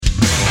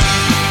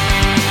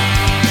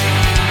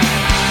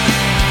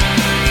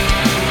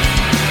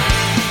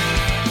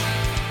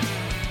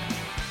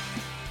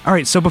All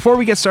right, so before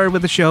we get started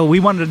with the show, we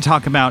wanted to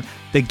talk about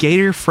the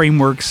Gator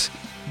Frameworks.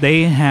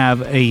 They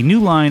have a new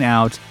line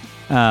out,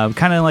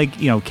 kind of like,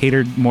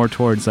 catered more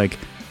towards like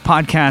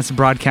podcasts,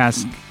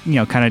 broadcasts,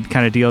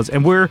 kind of deals.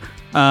 And we're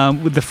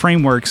with the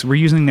Frameworks, we're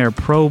using their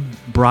Pro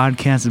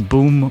Broadcast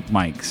Boom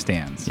mic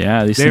stands.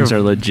 Yeah, these things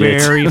are legit.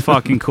 Very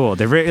fucking cool.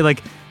 They're very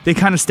they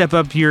kind of step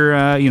up your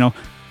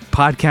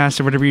podcast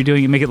or whatever you're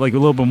doing and make it like a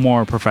little bit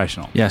more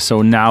professional. Yeah,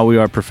 so now we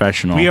are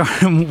professional.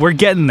 We're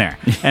getting there,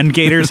 and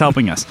Gator's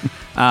helping us.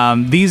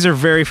 These are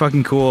very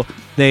fucking cool.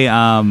 They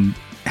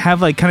have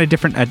like kind of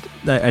different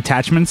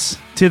attachments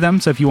to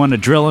them. So if you want to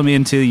drill them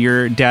into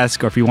your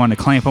desk, or if you want to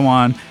clamp them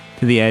on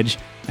to the edge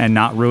and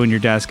not ruin your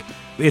desk,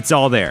 it's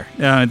all there.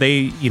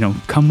 They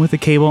come with a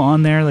cable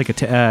on there, like a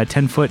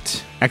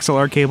 10-foot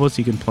XLR cable, so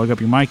you can plug up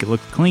your mic. It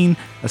looks clean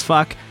as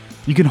fuck.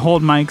 You can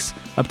hold mics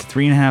up to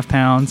 3.5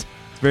 pounds.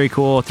 Very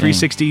cool,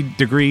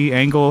 360-degree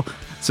angle.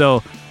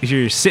 So if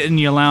you're sitting,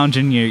 you're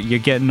lounging, you're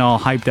getting all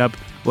hyped up,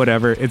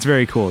 whatever. It's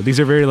very cool. These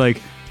are very I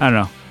don't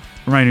know,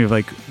 remind me of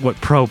like what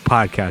pro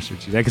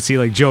podcasters use. I could see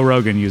like Joe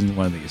Rogan using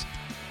one of these.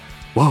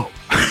 Whoa.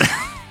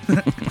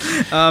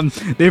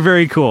 They're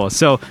very cool.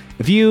 So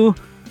if you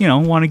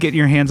want to get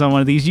your hands on one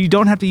of these, you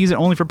don't have to use it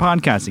only for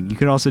podcasting. You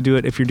could also do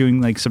it if you're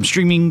doing like some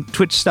streaming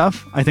Twitch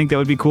stuff. I think that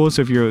would be cool.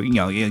 So if you're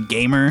a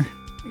gamer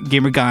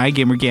guy,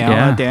 gamer gal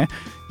out there,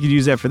 you could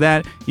use that for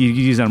that. You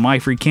could use it on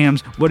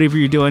MyFreeCams, whatever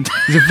you're doing.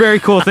 These are very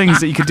cool things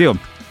that you could do.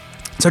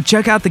 So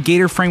check out the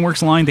Gator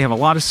Frameworks line. They have a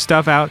lot of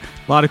stuff out,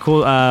 a lot of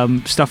cool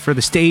stuff for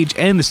the stage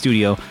and the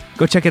studio.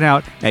 Go check it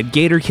out at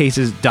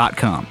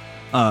gatorcases.com.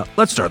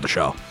 Let's start the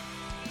show.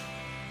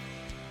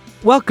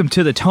 Welcome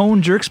to the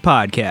Tone Jerks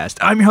Podcast.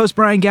 I'm your host,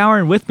 Brian Gower,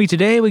 and with me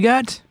today we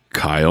got...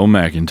 Kyle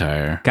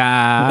McIntyre.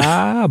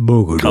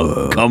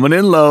 Coming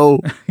in low.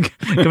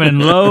 Coming in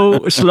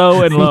low,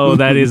 slow, and low.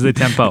 That is the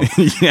tempo.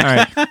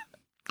 Yeah.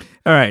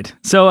 All right.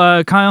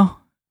 So, Kyle,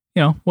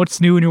 what's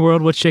new in your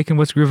world? What's shaking?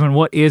 What's grooving?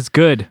 What is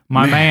good,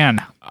 my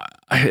man?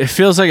 It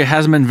feels like it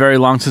hasn't been very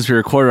long since we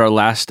recorded our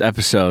last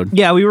episode.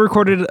 Yeah, we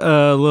recorded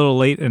a little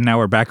late, and now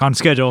we're back on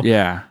schedule.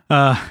 Yeah.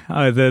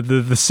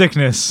 The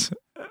sickness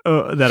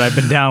that I've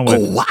been down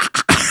with.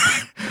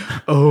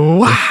 Oh,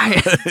 why?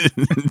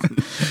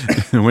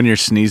 When you're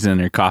sneezing and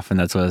you're coughing,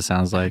 that's what it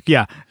sounds like.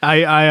 Yeah.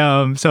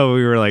 So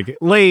we were like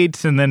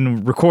late and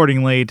then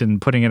recording late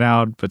and putting it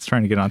out, but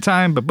trying to get on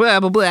time, but blah,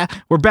 blah, blah.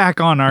 We're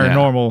back on our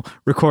normal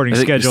recording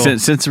schedule.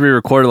 Since we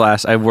recorded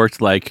last, I've worked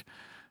like,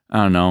 I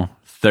don't know,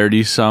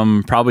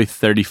 30-some, probably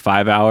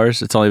 35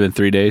 hours. It's only been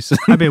 3 days.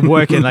 I've been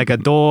working like a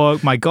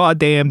dog, my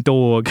goddamn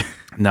dog.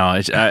 No,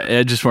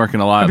 I'm just working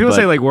a lot. People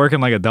say like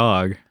working like a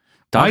dog.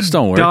 Dogs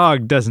don't work.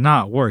 Dog does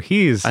not work.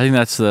 I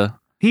think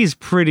he's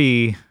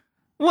pretty,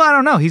 well, I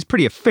don't know. He's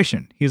pretty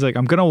efficient. He's like,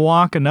 I'm going to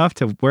walk enough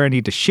to where I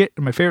need to shit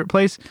in my favorite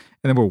place, and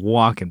then we're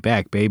walking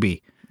back,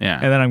 baby. Yeah.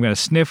 And then I'm going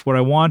to sniff what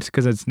I want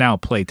because it's now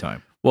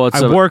playtime. Well,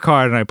 I work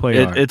hard and I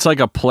play hard. It's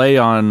like a play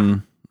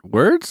on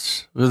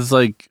words. It's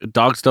like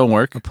dogs don't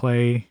work. A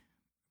play.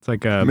 It's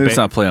like a... Maybe it's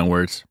not a play on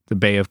words. It's a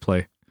bay of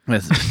play. No,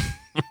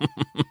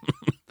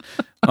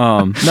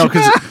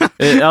 because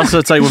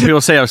it's like when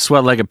people say I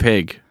sweat like a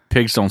pig.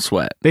 Pigs don't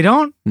sweat. They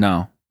don't?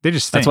 No. They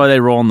just stink. That's why they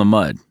roll in the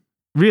mud.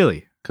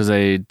 Really? Because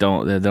they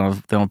don't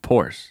have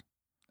pores.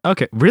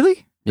 Okay.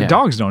 Really? Yeah. The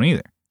dogs don't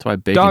either. That's why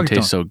bacon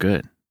tastes so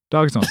good.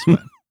 Dogs don't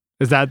sweat.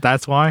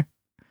 That's why?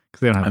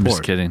 Because they don't have pores. I'm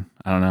just kidding.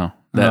 I don't know.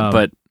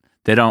 But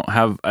they don't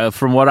have,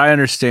 from what I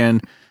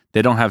understand,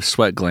 they don't have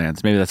sweat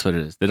glands. Maybe that's what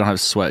it is. They don't have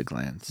sweat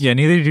glands. Yeah,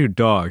 neither do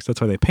dogs. That's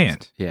why they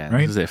pant. Yeah.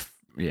 Right? Because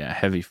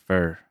heavy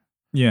fur.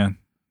 Yeah.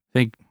 I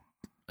think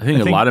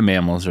a lot of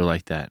mammals are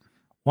like that.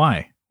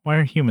 Why? Why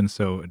are humans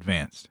so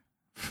advanced?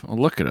 Well,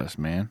 look at us,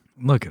 man.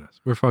 Look at us.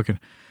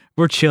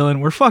 We're chilling.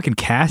 We're fucking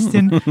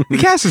casting. The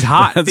cast is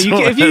hot. If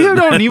you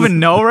don't even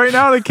know right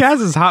now, the cast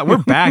is hot. We're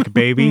back,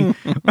 baby.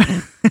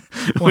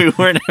 We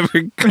weren't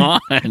ever gone.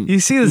 You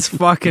see this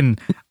fucking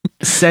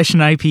session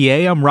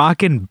IPA I'm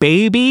rocking,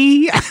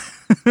 baby?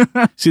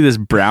 See this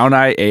brown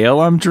eye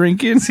ale I'm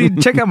drinking? See,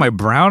 check out my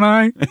brown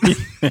eye.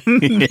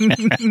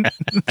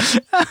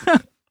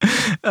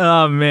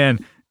 Oh,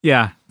 man.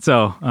 Yeah.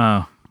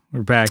 So,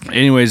 we're back.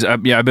 Anyways,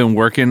 I've been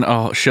working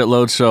a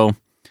shitload, so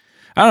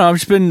I don't know. I've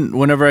just been,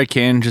 whenever I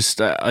can, just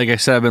like I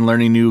said, I've been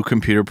learning new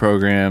computer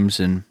programs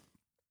and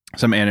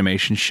some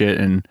animation shit,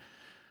 and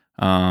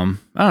I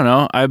don't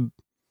know. I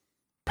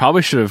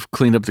probably should have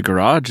cleaned up the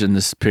garage in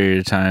this period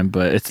of time,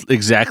 but it's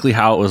exactly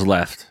how it was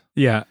left.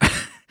 Yeah.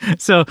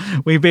 So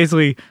we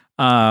basically,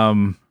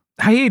 I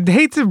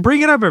hate to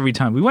bring it up every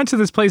time. We went to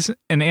this place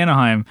in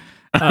Anaheim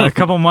a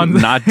couple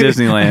months, not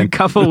Disneyland, a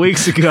couple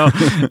weeks ago,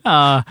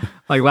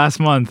 like last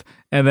month,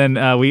 and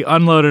then we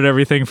unloaded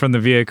everything from the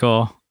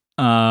vehicle.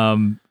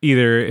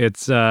 Either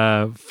it's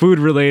food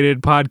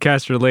related,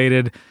 podcast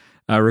related,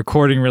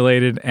 recording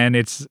related, and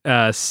it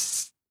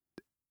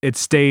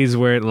stays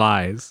where it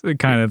lies,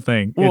 kind of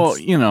thing. Well,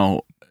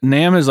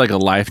 NAMM is like a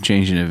life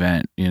changing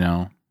event.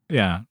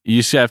 Yeah. You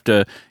just have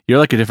to. You're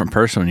like a different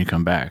person when you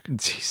come back.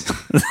 Jeez.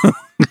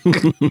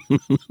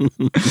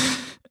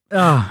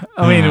 I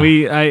mean,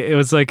 it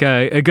was like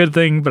a good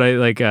thing, but I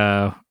like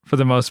for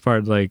the most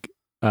part like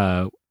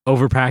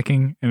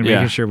overpacking and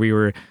making sure we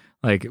were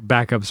like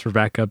backups for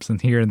backups,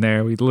 and here and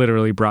there we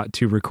literally brought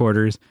 2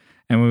 recorders.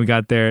 And when we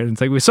got there, it's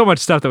like we so much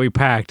stuff that we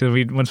packed,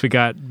 and once we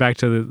got back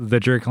to the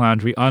jerk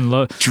lounge, we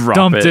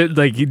dumped it.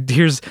 Like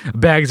here's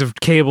bags of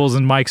cables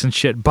and mics and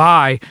shit.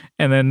 Bye,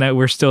 and then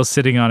we're still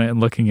sitting on it and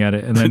looking at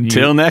it, and then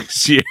until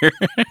next year.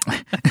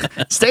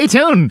 Stay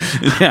tuned.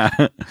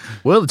 Yeah,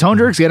 will the Tone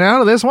Jerks get out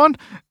of this one?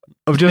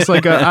 Of just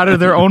like out of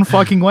their own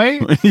fucking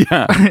way?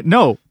 Yeah.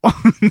 No.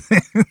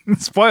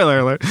 Spoiler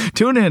alert.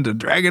 Tune in to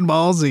Dragon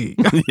Ball Z.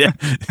 Yeah.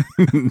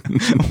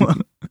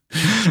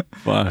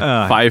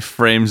 5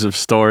 frames of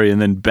story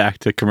and then back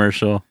to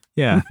commercial.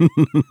 Yeah.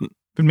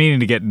 Been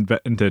meaning to get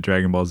into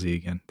Dragon Ball Z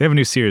again. They have a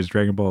new series,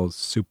 Dragon Ball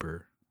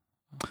Super.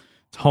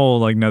 It's a whole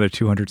like another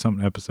 200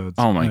 something episodes.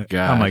 Oh my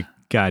God. I'm like,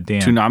 God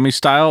damn. Toonami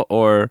style,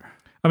 or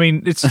I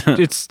mean,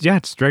 it's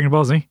Dragon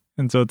Ball Z.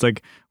 And so it's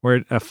like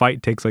where a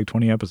fight takes like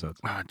 20 episodes.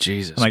 Oh,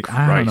 Jesus. I'm like, Christ.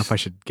 I don't know if I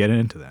should get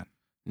into that.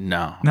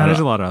 No. There's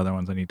a lot of other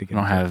ones I need to get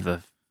into. I don't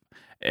have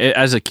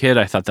as a kid,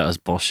 I thought that was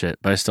bullshit,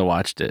 but I still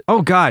watched it.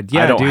 Oh, God.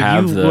 Yeah, I don't dude.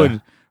 have You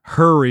would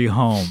hurry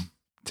home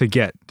to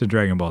get to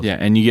Dragon Ball Z. Yeah,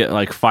 and you get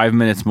like 5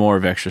 minutes more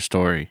of extra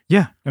story.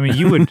 Yeah. I mean,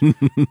 you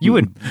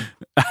would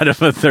out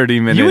of a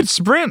 30 minutes. You would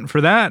sprint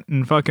for that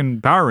and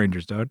fucking Power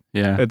Rangers, dude.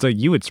 Yeah. It's like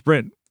you would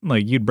sprint.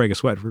 Like you'd break a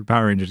sweat for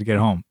Power Rangers to get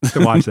home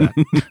to watch that.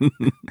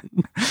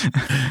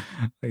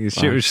 Like,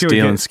 she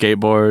stealing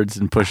skateboards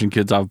and pushing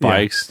kids off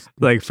bikes.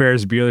 Like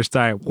Ferris Bueller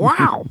style.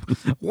 Wow.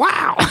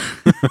 Wow.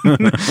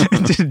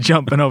 Just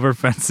jumping over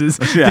fences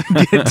to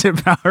get to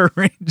Power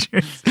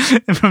Rangers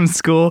from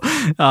school.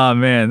 Oh,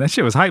 man. That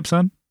shit was hype,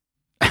 son.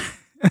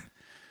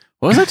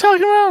 What was I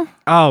talking about?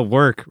 Oh,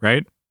 work,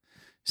 right?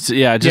 So,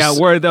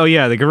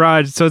 the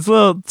garage. So it's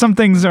some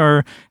things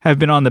have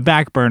been on the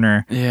back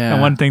burner. Yeah.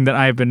 And one thing that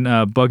I've been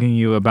bugging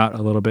you about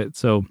a little bit.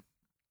 So,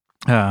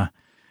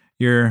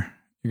 your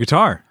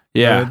guitar.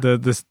 Yeah.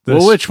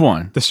 Which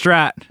one? The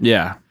Strat.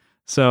 Yeah.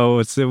 So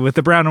it's with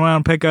the Brown and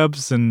Round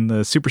pickups and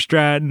the Super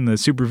Strat and the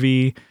Super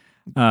V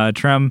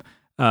trem.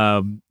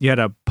 You had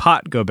a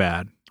pot go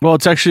bad. Well,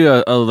 it's actually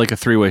a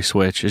 3-way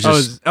switch. It's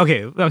just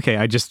okay.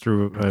 I just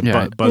threw a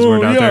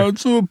buzzword out there.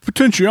 It's a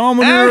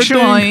potentiometer.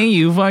 Actually,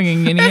 you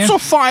fucking idiot. It's a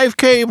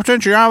 5K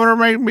potentiometer,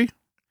 maybe.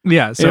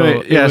 Yeah, so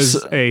anyway, it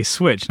was a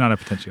switch, not a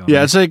potentiometer.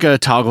 Yeah, it's like a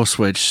toggle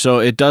switch, so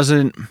it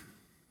doesn't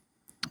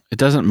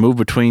move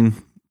between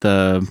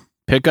the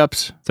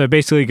pickups. So it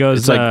basically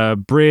goes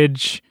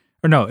bridge,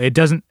 or no, it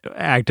doesn't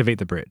activate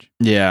the bridge.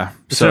 Yeah.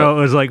 So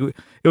it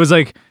was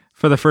like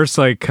for the first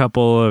like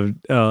couple of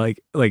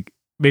like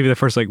maybe the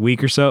first like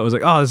week or so, it was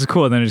like, oh, this is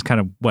cool, and then it just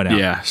kind of went out.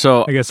 Yeah.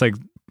 So I guess like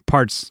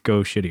parts go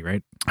shitty,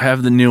 right? I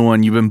have the new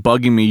one. You've been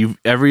bugging me.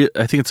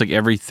 I think it's like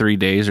every 3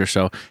 days or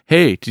so.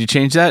 Hey, did you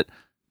change that?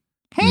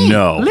 Hey,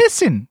 no.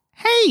 Listen.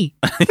 Hey.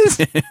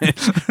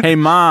 Hey,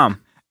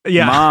 Mom.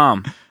 Yeah.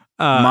 Mom.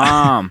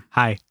 Mom.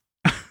 Hi.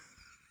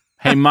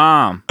 Hey,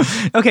 Mom.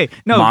 Okay.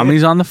 No.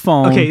 Mommy's on the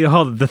phone. Okay,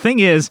 hold on. The thing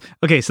is,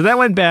 so that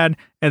went bad,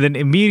 and then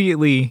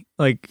immediately,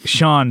 like,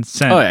 Sean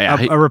sent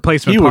a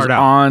replacement part out. He was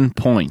on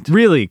point.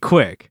 Really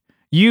quick.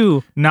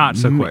 You, not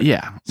so quick.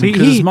 Yeah. So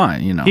because it's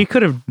mine, you know. He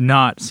could have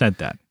not sent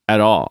that. At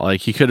all.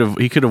 Like, he could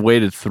have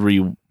waited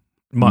 3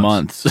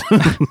 months.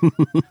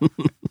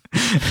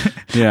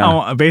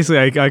 Yeah. Basically,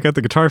 I got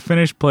the guitar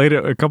finished, played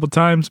it a couple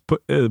times,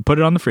 put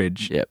it on the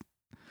fridge. Yep.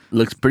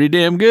 Looks pretty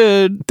damn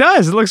good. It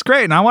does. It looks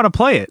great, and I want to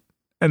play it.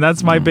 And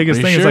that's my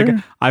biggest thing. Sure? Is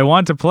like I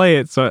want to play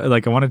it, so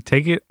like I want to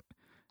take it.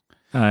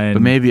 But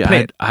maybe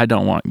I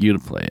don't want you to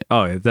play it.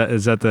 Oh,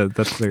 that's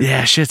the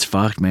yeah, shit's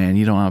fucked, man.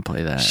 You don't want to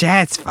play that.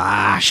 Shit's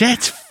fucked.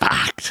 Shit's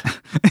fucked.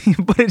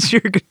 But it's your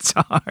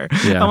guitar.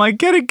 Yeah. I'm like,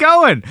 get it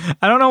going.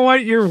 I don't know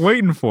what you're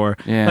waiting for.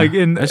 Yeah. Like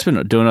I've just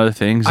been doing other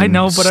things. I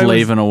know, but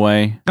slaving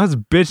away. I was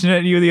bitching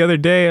at you the other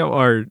day,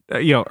 or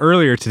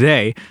earlier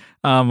today.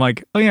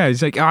 Like, oh yeah,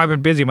 he's like, oh, I've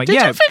been busy. I'm like, Did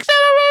you fix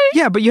that already?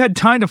 Yeah, but you had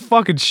time to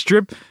fucking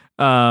strip.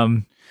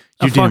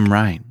 You're damn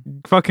right.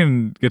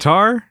 Fucking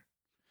guitar.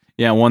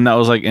 Yeah, one that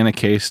was like in a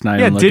case. Not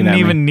even didn't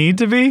even need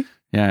to be.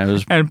 Yeah, it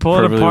was. And pull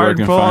it apart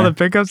and pull all the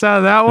pickups out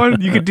of that one.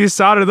 You could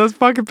desolder those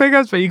fucking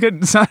pickups, but you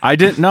couldn't. I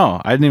didn't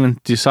know. I didn't even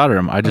desolder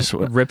them. I just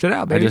ripped it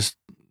out, baby. I just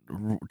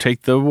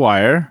take the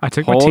wire. I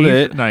took my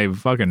teeth and I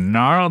fucking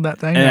gnarled that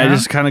thing. And I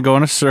just kind of go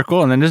in a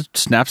circle and then just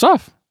snaps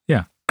off.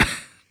 Yeah.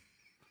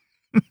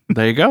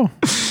 There you go.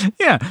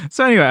 Yeah.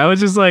 So anyway, I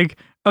was just like,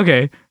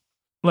 okay,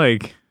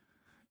 like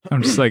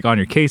I'm just like on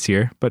your case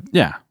here, but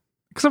yeah,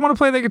 because I want to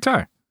play the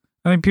guitar.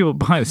 I think people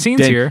behind the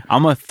scenes here.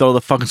 I'm gonna throw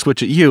the fucking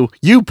switch at you.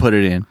 You put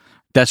it in.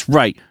 That's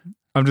right.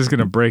 I'm just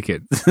gonna break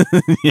it.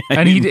 Yeah,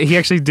 and he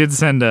actually did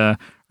send a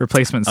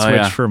replacement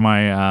switch for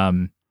my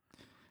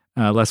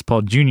Les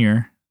Paul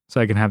Jr. so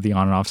I can have the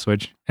on and off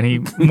switch. And he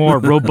more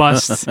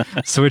robust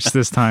switch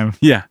this time.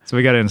 Yeah. So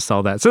we got to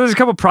install that. So there's a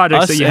couple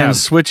projects that you have.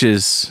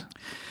 Switches.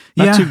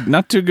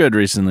 Not too good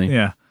recently.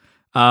 Yeah.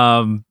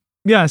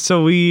 Yeah.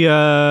 So we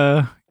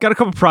got a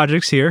couple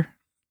projects here.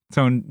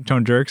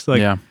 Tone Jerks. Like.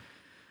 Yeah.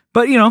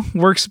 But,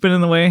 work's been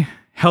in the way.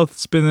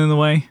 health's been in the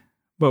way,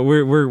 but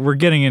we're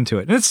getting into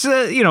it. And it's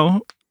you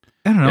know,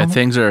 I don't know. Yeah,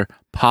 things are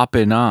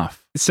popping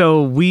off.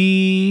 So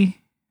we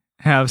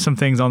have some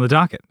things on the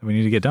docket that we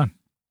need to get done.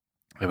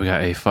 We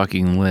got a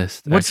fucking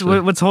list. What's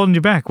holding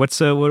you back? What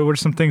are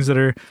some things that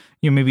are,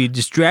 you know, maybe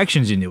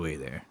distractions in the way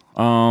there?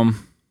 Well,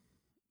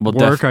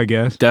 work, I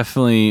guess.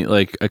 Definitely,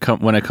 like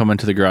when I come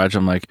into the garage,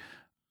 I'm like,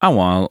 I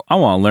want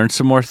to learn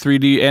some more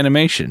 3D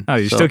animation. Oh,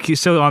 you're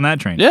still on that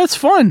train? Yeah, it's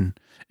fun.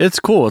 It's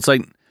cool. It's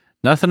like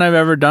nothing I've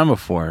ever done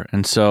before,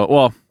 and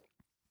so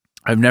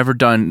I've never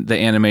done the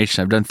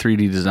animation. I've done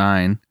 3D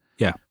design.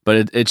 Yeah,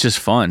 but it's just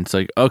fun. It's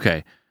like,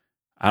 okay,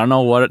 I don't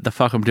know what the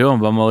fuck I'm doing,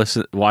 but I'm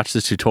gonna watch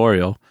this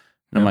tutorial,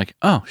 and I'm like,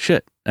 oh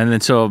shit, and then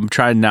so I'm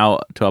trying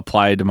now to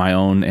apply it to my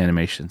own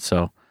animation.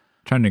 So.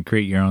 Trying to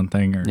create your own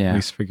thing, or at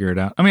least figure it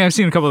out. I mean, I've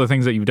seen a couple of the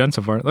things that you've done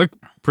so far. Look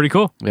pretty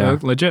cool. Yeah, they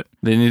look legit.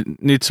 They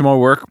need some more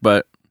work,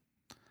 but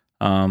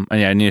and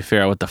yeah, I need to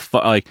figure out what the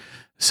fuck. Like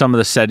some of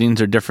the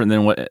settings are different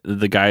than what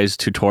the guy's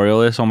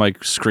tutorial is. So I'm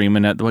like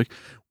screaming at them, like,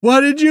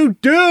 "What did you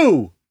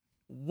do?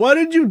 What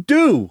did you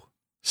do?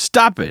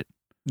 Stop it!"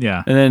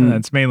 Yeah, and then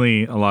it's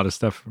mainly a lot of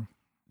stuff.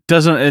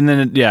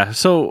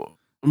 So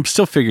I'm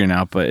still figuring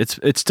out, but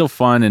it's still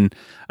fun, and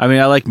I mean,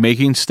 I like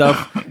making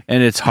stuff,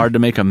 and it's hard to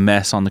make a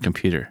mess on the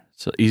computer.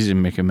 So easy to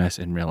make a mess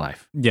in real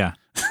life. Yeah.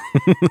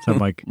 So I'm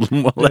like,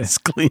 well, let's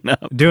clean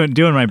up.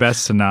 Doing my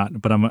best to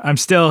not, but I'm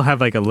still have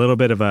like a little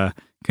bit of a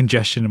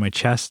congestion in my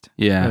chest.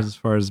 Yeah. As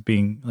far as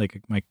being like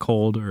my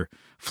cold or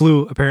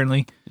flu,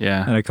 apparently.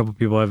 Yeah. And a couple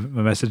people have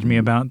messaged me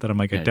about that. I'm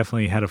like, I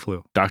definitely had a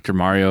flu. Dr.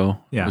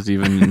 Mario was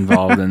even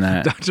involved in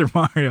that. Dr.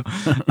 Mario,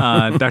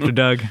 Dr.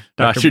 Doug,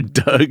 Dr.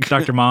 Doug,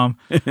 Dr. Mom.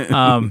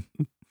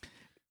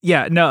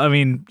 Yeah, no, I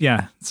mean,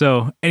 yeah.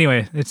 So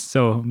anyway,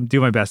 I'm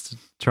doing my best to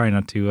try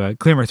not to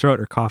clear my throat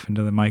or cough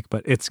into the mic,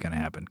 but it's gonna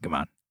happen. Come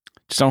on,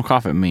 just don't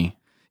cough at me.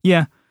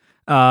 Yeah,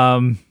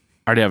 I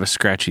already have a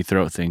scratchy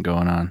throat thing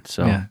going on.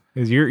 So yeah,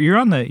 'cause you're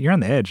on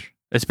the edge.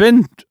 It's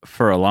been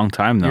for a long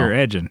time though. You're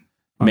edging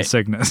on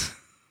sickness.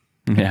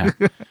 Yeah.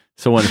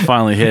 So when it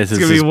finally hits, it's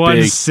gonna be one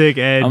big, sick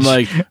edge. I'm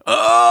like,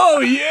 oh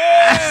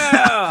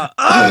yeah,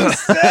 I'm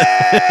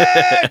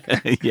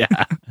sick.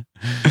 Yeah.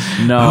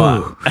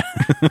 No.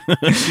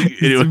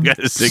 Anyone got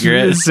a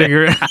cigarette?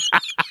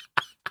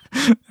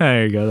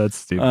 There you go. That's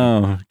stupid.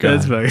 Oh,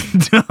 God. That's fucking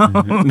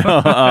dumb.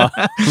 No.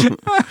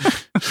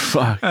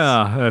 Fuck.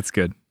 Oh, that's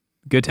good.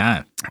 Good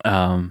time.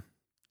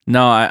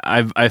 No,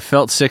 I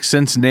felt sick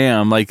since now.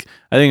 I'm like,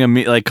 I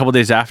think like a couple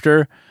days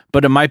after,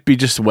 but it might be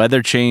just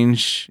weather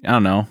change. I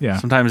don't know. Yeah.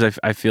 Sometimes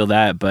I feel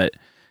that, but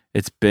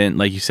it's been,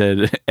 like you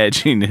said,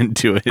 edging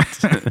into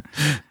it.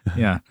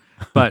 Yeah.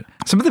 But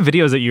some of the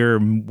videos that you're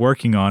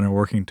working on or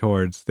working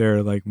towards,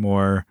 they're like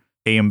more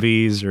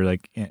AMVs or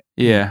like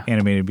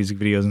animated music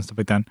videos and stuff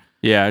like that.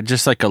 Yeah,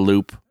 just like a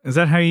loop. Is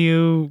that how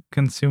you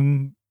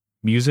consume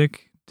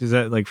music? Is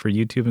that like for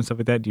YouTube and stuff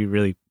like that? Do you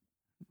really?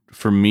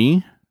 For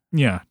me?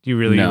 Yeah. Do you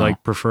really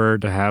like prefer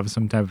to have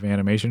some type of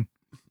animation?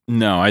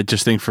 No, I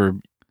just think for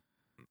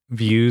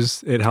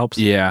views, it helps.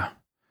 Yeah.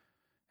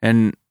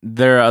 And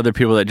there are other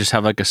people that just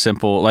have like a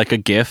simple, like a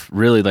GIF,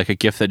 really like a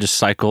GIF that just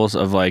cycles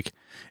of like,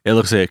 it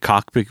looks like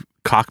a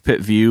cockpit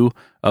view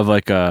of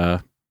like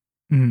a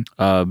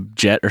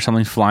jet or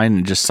something flying,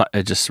 and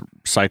it just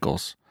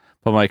cycles.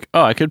 But I'm like,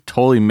 oh, I could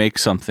totally make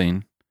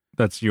something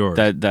that's yours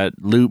that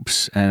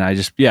loops, and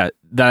that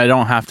I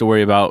don't have to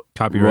worry about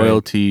copyright,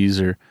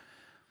 royalties or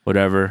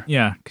whatever.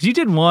 Yeah, because you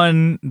did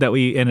one that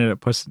we ended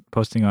up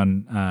posting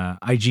on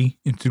IG,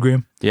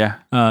 Instagram. Yeah,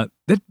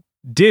 that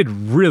did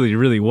really,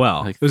 really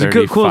well. Like it was a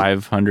cool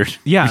 500.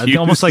 Yeah,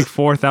 almost like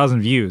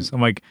 4,000 views. I'm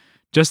like,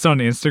 just on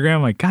Instagram,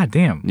 I'm like, God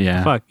damn.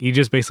 Yeah. Fuck. He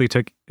just basically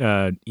took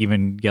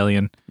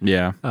Evangelion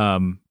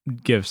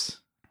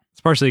GIFs.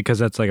 It's partially because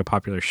that's like a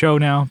popular show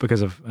now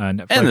because of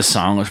Netflix. And the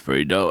song was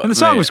pretty dope. And the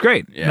song was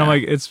great. Yeah. And I'm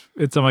like,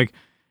 I'm like,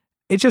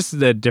 it's just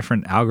the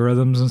different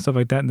algorithms and stuff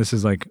like that. And this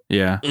is like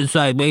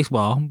inside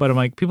baseball. But I'm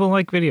like, people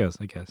like videos,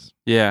 I guess.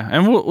 Yeah.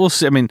 And we'll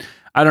see. I mean,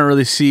 I don't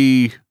really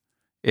see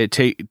it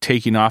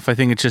taking off. I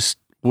think it's just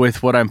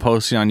with what I'm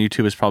posting on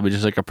YouTube is probably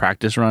just like a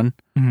practice run.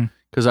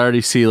 Because I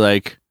already see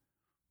like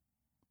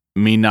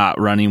me not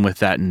running with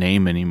that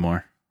name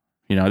anymore.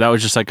 You know, that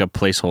was just like a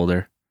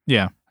placeholder.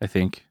 Yeah. I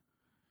think.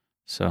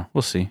 So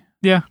we'll see.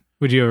 Yeah.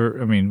 Would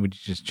you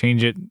just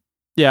change it?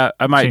 Yeah,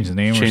 I might change the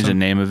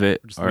name of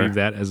it. Just leave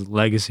that as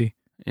legacy.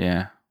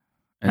 Yeah.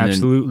 And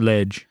Absolute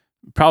ledge.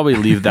 Probably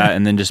leave that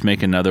and then just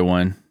make another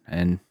one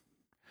and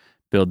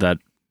build that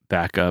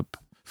back up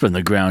from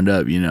the ground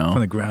up, you know.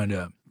 From the ground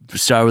up.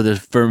 Start with a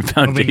firm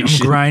foundation.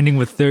 I'm grinding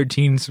with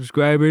 13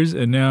 subscribers,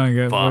 and now I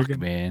got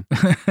man.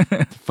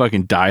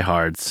 Fucking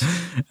diehards.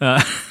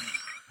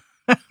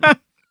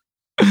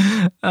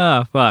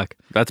 Fuck.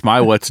 That's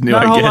my what's new,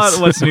 Not I a whole guess.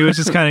 lot what's new. It's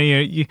just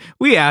kind of,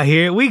 we out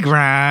here, we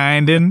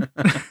grinding.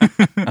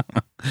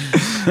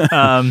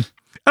 I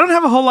don't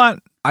have a whole lot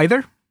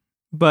either,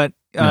 but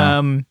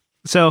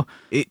so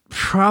it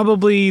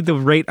probably the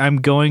rate I'm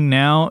going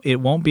now, it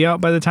won't be out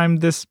by the time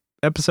this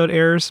episode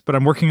airs, but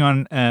I'm working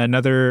on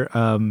another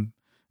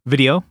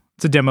video.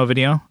 It's a demo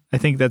video. I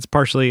think that's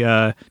partially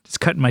just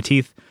cutting my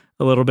teeth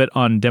a little bit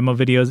on demo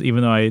videos,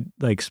 even though I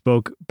like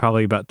spoke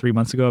probably about 3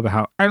 months ago about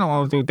how I don't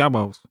want to do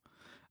demos.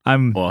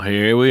 Well,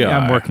 here we are.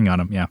 I'm working on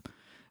them. Yeah.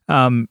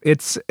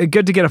 It's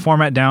good to get a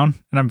format down,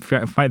 and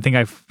I think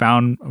I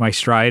found my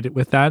stride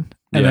with that.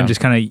 And then just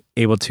kind of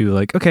able to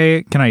like,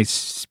 okay, can I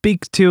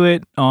speak to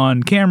it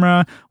on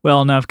camera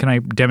well enough? Can I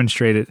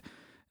demonstrate it?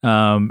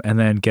 And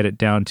then get it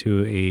down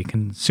to a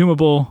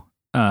consumable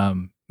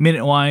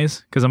minute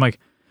wise. Cause I'm like,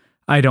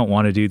 I don't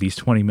want to do these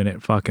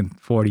 20-minute fucking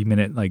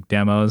 40-minute like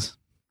demos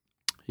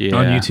on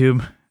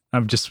YouTube.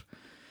 I'm just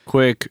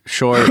quick,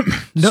 short,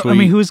 no, sweet. I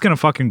mean, who's going to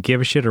fucking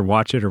give a shit or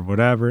watch it or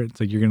whatever? It's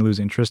like, you're going to lose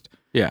interest.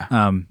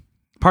 Yeah.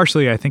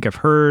 Partially I think I've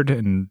heard,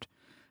 and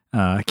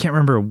I can't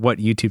remember what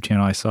YouTube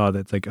channel I saw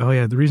that's like, oh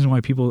yeah, the reason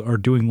why people are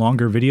doing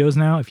longer videos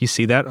now, if you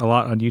see that a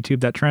lot on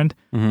YouTube, that trend,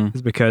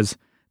 is because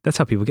that's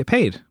how people get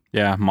paid.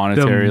 Yeah,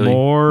 monetarily. The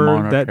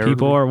more that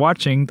people are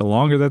watching, the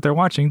longer that they're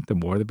watching, the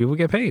more that people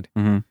get paid.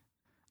 Mm-hmm.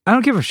 I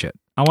don't give a shit.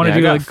 I want to do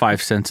I got like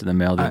 5 cents in the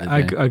mail the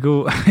other day. I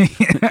go.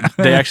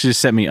 They actually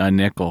sent me a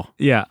nickel.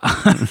 Yeah,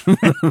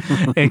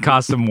 it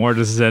cost them more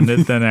to send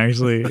it than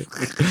actually.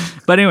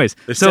 But anyways,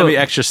 They sent me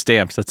extra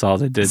stamps. That's all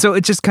they did. So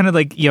it's just kind of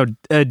like,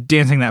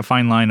 dancing that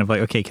fine line of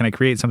like, okay, can I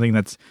create something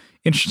that's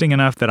interesting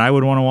enough that I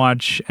would want to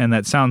watch and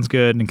that sounds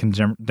good and can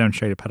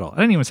demonstrate a pedal? I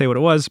didn't even say what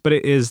it was, but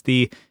it is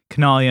the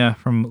Canalia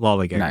from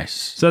Lollygag. Nice.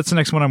 So that's the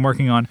next one I'm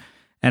working on.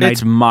 And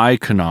it's my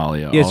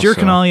Canalia. It's your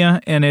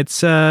Canalia, and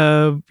it's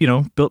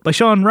built by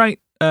Sean Wright.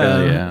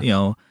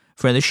 Yeah.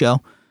 For the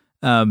show.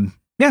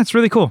 It's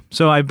really cool.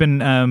 So I've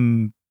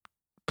been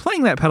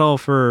playing that pedal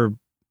for,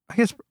 I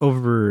guess,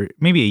 over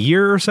maybe a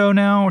year or so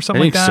now, or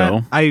something like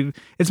that. I think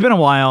so. It's been a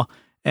while,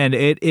 and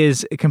it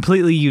is a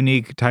completely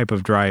unique type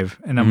of drive.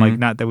 And I'm like,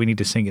 not that we need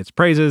to sing its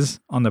praises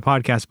on the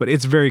podcast, but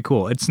it's very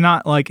cool. It's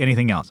not like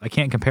anything else. I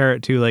can't compare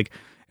it to like,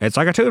 it's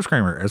like a Tube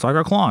Screamer, it's like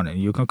a Klon, and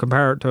you can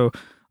compare it to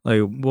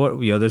like what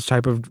this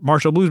type of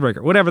Marshall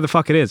Bluesbreaker, whatever the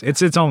fuck it is.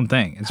 It's its own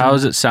thing. How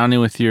is it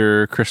sounding with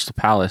your Crystal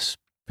Palace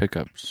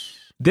pickups?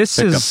 This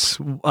is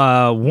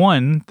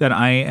one that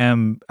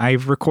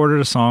I've recorded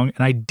a song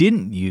and I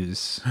didn't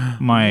use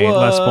my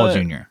Les Paul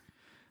Jr.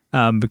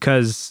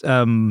 Because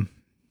and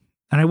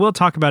I will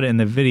talk about it in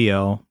the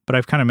video, but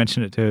I've kind of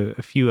mentioned it to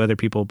a few other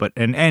people,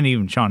 and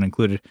even Sean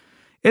included.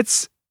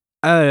 It's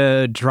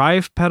a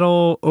drive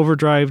pedal,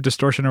 overdrive,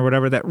 distortion, or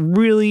whatever that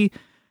really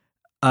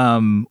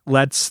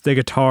lets the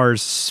guitars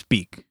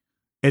speak.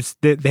 It's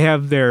they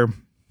have their,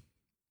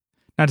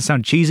 not to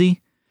sound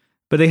cheesy,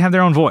 but they have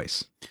their own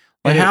voice.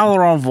 They have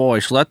their own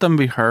voice. Let them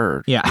be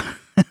heard. Yeah.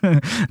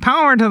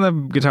 Power to the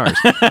guitars.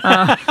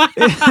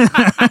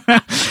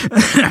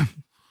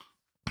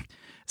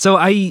 So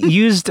I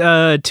used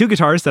 2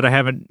 guitars that I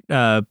haven't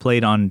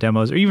played on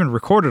demos or even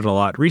recorded a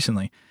lot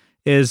recently.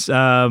 Is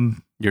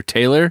your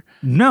Taylor?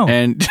 No.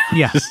 And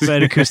yes,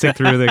 an acoustic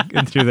through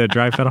the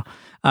drive pedal.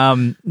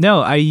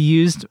 No, I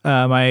used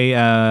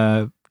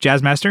my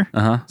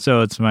Jazzmaster.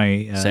 So it's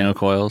my single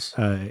coils.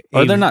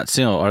 They're not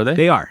single, are they?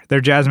 They are.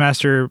 They're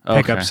Jazzmaster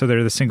pickups, Okay. so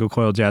they're the single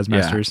coil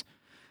Jazzmasters.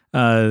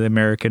 The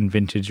American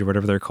Vintage or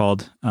whatever they're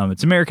called.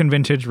 It's American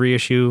Vintage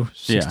reissue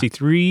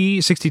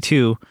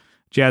 62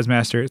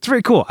 Jazzmaster. It's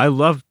very cool. I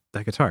love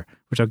that guitar,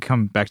 which I'll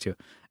come back to.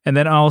 And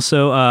then I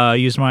also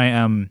used my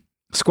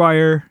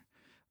Squier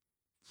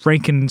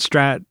Franken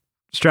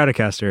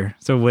Stratocaster.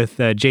 So with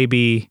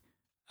JB,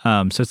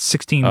 so it's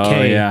 16K.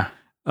 Oh, yeah.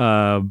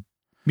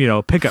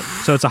 Pickup.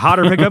 So it's a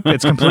hotter pickup.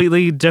 It's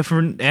completely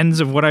different ends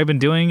of what I've been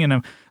doing,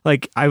 and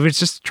I was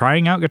just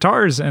trying out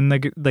guitars and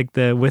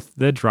with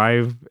the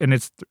drive, and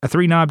it's a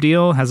 3-knob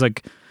deal. Has a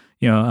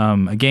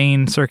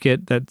gain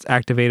circuit that's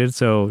activated,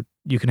 so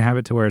you can have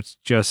it to where it's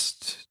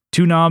just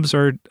 2 knobs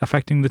are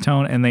affecting the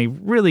tone, and they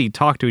really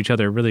talk to each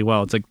other really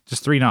well. It's like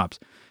just 3 knobs.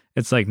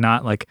 It's like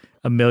not like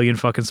a million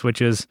fucking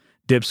switches,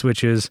 dip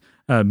switches,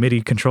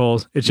 MIDI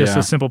controls. It's just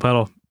a simple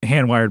pedal,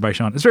 hand wired by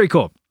Sean. It's very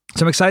cool.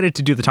 So I'm excited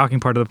to do the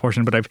talking part of the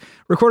portion, but I've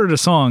recorded a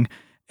song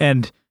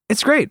and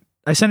it's great.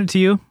 I sent it to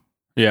you.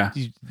 Yeah.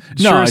 You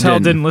sure as hell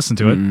didn't listen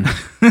to it.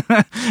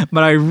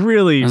 But I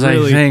really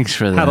thanks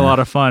for that. Had a lot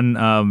of fun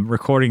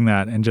recording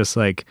that, and just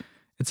like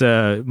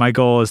my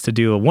goal is to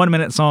do a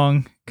 1-minute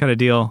song kind of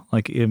deal,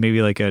 like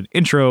maybe like an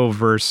intro,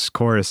 verse,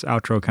 chorus,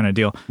 outro kind of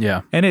deal.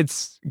 Yeah. And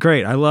it's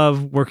great. I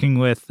love working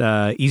with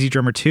Easy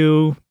Drummer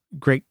 2.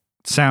 Great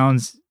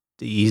sounds,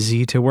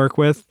 easy to work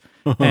with.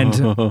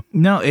 And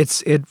no,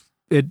 it's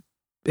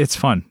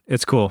fun.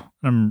 It's cool.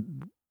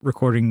 I'm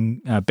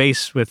recording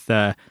bass with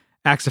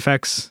Axe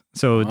Effects,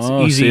 so it's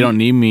easy. So you don't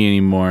need me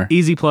anymore.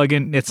 Easy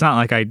plug-in. It's not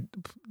like I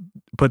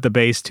put the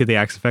bass to the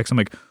Axe Effects. I'm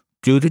like,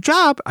 do the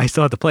job. I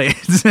still have to play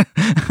it.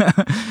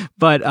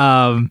 But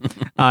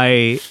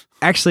I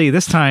actually,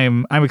 this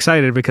time, I'm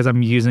excited because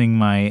I'm using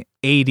my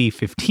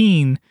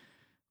AD15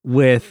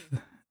 with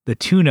the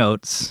 2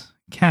 Notes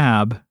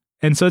cab.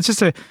 And so it's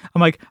just I'm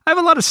like, I have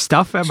a lot of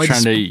stuff at my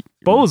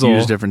disposal. To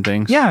use different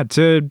things. Yeah,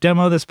 to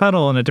demo this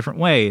pedal in a different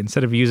way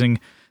instead of using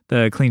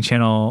the clean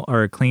channel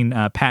or a clean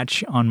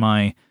patch on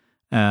my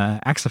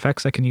Axe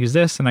Effects. I can use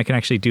this, and I can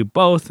actually do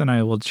both, and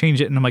I will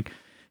change it. And I'm like,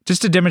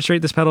 just to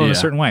demonstrate this pedal in a Yeah.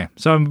 certain way.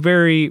 So I'm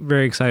very,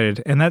 very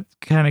excited. And that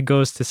kind of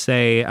goes to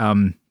say,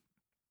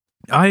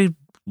 I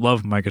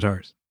love my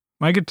guitars.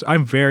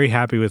 I'm very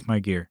happy with my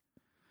gear.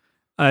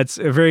 It's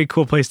a very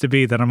cool place to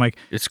be that I'm like,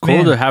 It's cool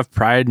man, to have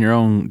pride in your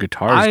own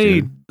guitars,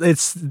 dude.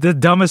 it's the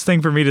dumbest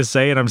thing for me to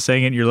say, and I'm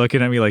saying it, and you're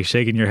looking at me like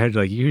shaking your head,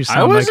 like you sound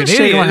I like wasn't an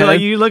shaking idiot. my Like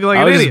head. you look like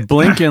I an was idiot. just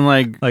blinking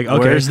like, Like, okay,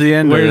 where's the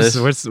end of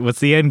this? What's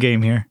the end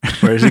game here?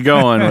 Where's he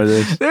going with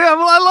this? Yeah,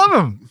 well, I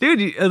love him,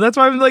 dude. That's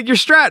why I'm like, your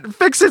Strat,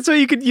 fix it so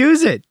you can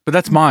use it. But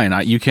that's mine.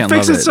 You can't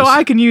Fix love it so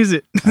I can use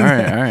it. All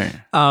right.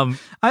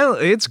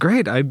 It's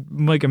great.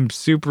 I'm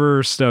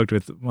super stoked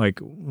with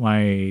like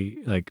my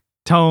like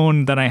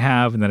tone that I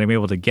have and that I'm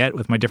able to get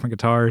with my different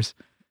guitars.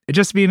 It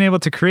just being able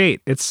to create.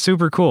 It's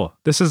super cool.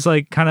 This is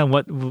like kind of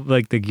what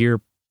like the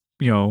gear,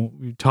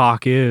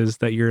 talk is,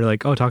 that you're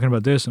like, oh, talking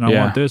about this and I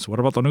want this.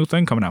 What about the new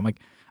thing coming out? I'm like,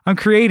 I'm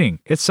creating.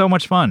 It's so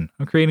much fun.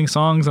 I'm creating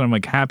songs and I'm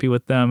like happy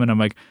with them. And I'm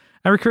like,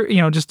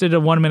 just did a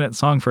 1-minute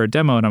song for a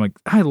demo and I'm like,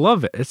 I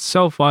love it. It's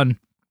so fun.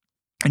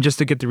 And just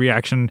to get the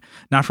reaction,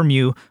 not from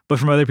you, but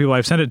from other people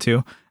I've sent it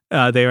to,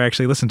 they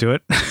actually listened to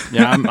it.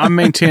 Yeah, I'm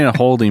maintaining a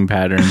holding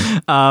pattern.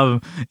 It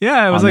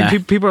was like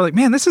that. people are like,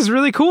 man, this is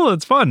really cool.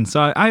 It's fun.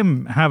 So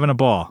I'm having a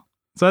ball.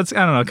 So that's,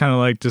 I don't know, kind of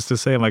like just to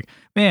say, I'm like,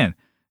 man,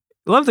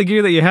 love the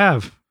gear that you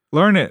have.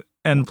 Learn it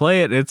and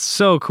play it. It's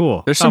so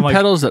cool. There's some I'm like,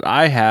 pedals that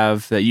I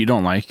have that you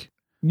don't like.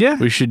 Yeah.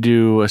 We should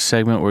do a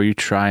segment where you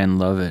try and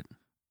love it.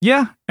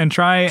 Yeah. And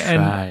try.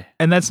 Try.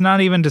 And that's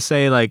not even to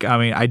say like,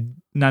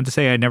 not to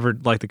say I never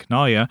liked the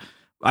Canalia.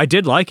 I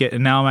did like it.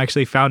 And now I'm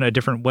actually found a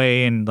different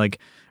way and like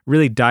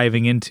really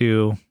diving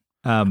into,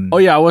 Oh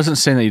yeah, I wasn't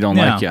saying that you don't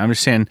like it. I'm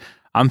just saying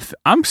I'm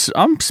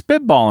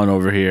spitballing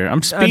over here.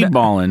 I'm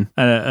speedballing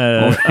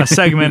a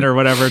segment or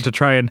whatever to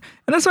try and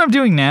that's what I'm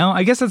doing now.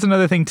 I guess that's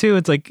another thing too.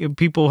 It's like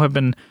people have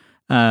been,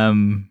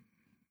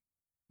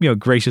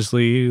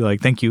 graciously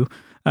like, thank you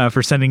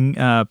for sending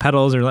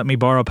pedals or let me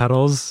borrow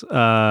pedals.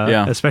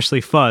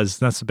 Especially fuzz.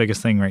 That's the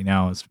biggest thing right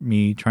now is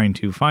me trying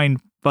to find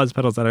fuzz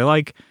pedals that I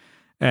like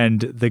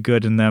and the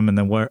good in them and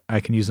then what I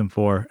can use them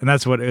for. And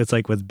that's what it's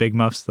like with big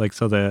muffs. Like,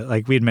 so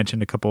we had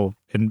mentioned a couple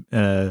in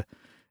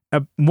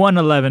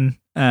 111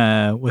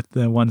 with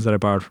the ones that I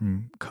borrowed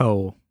from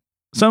Co.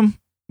 Some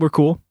were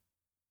cool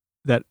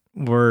that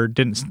weren't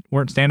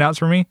standouts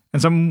for me,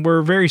 and some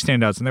were very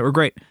standouts and they were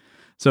great.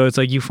 So it's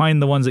like you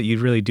find the ones that you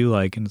really do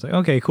like, and it's like,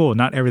 okay, cool.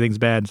 Not everything's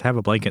bad. Just have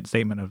a blanket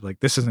statement of like,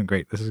 this isn't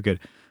great, this is good,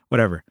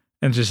 whatever.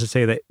 And just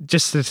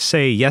to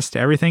say yes to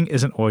everything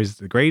isn't always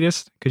the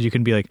greatest, because you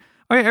can be like,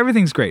 okay,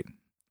 everything's great,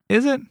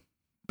 is it?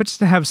 But just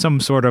to have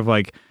some sort of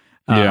like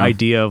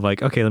idea of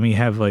like, okay, let me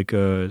have like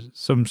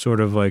some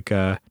sort of like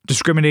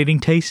discriminating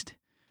taste,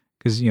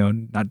 because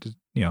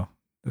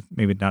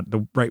maybe not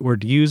the right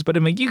word to use, but I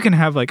mean, you can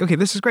have like, okay,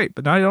 this is great,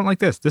 but I don't like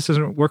this. This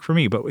doesn't work for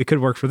me, but it could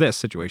work for this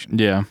situation.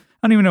 Yeah.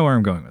 I don't even know where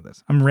I'm going with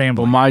this. I'm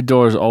rambling. Well, my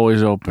door is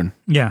always open.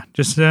 Yeah,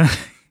 just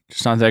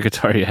not that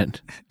guitar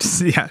yet.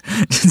 just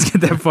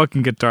get that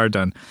fucking guitar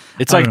done.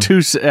 It's like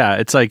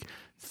it's like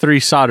 3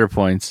 solder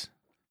points.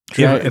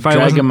 If I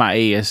dragging wasn't my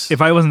ass.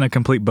 if I wasn't a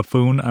complete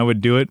buffoon, I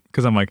would do it,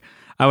 because I'm like,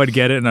 I would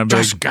get it and I'd be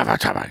Just like, give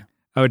it to me.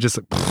 I would just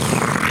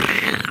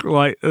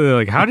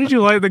like how did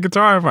you light the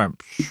guitar? If I'm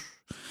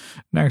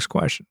next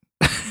question.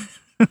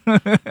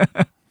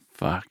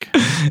 Fuck.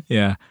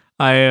 Yeah,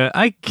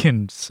 I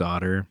can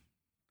solder.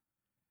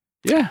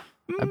 Yeah,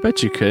 I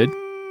bet you could.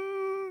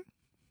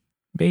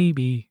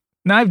 Baby.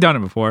 No, I've done it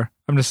before.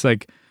 I'm just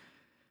like,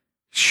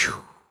 shoo.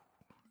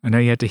 I know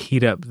you have to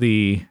heat up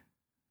the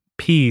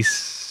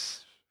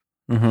piece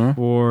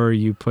before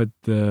you put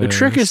the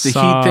trick is to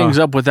heat things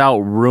up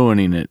without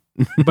ruining it.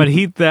 But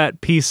heat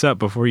that piece up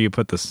before you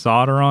put the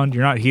solder on.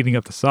 You're not heating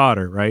up the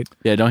solder, right?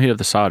 Yeah, don't heat up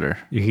the solder.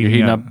 You're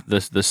heating up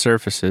the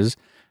surfaces,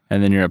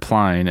 and then you're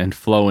applying and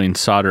flowing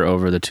solder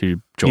over the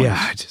 2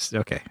 joints. Yeah,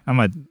 okay. I'm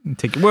going to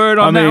take your word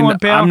on that one,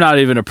 pal. I'm not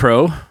even a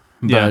pro,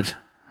 but Yeah.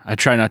 I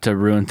try not to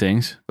ruin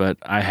things, but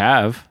I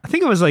have. I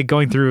think it was like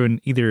going through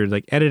and either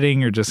like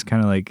editing or just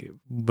kind of like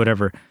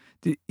whatever.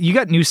 You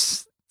got new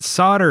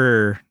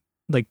solder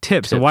like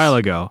tips a while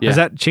ago. Yeah. Has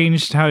that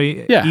changed how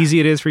easy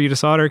it is for you to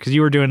solder? Because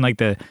you were doing like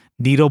the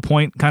needle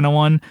point kind of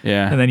one.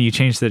 Yeah. And then you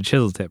changed to the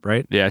chisel tip,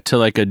 right? Yeah, to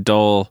like a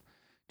dull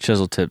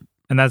chisel tip.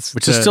 And that's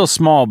which is still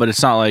small, but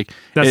it's not like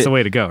that's the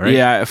way to go, right?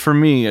 Yeah, for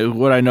me,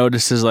 what I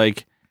noticed is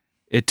like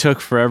it took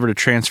forever to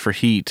transfer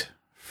heat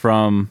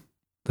from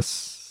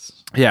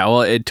Yeah,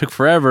 well, it took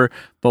forever,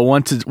 but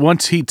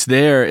once heat's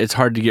there, it's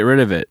hard to get rid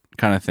of it,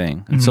 kind of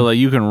thing. And so like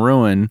you can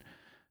ruin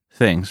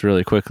things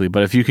really quickly,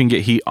 but if you can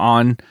get heat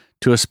on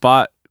to a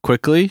spot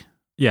quickly,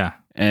 yeah.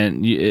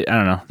 And I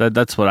don't know,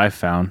 that's what I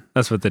found.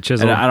 That's what the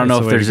chisel. And I don't know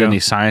if there's any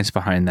science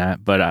behind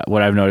that, but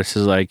what I've noticed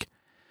is like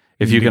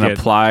if you can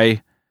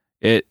apply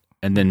it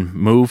and then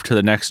move to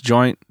the next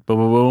joint, boom,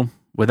 boom, boom,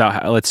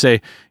 without, let's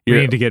say you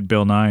need to get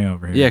Bill Nye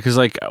over here. Yeah, because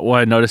like what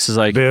I noticed is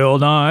like Bill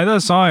Nye,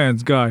 the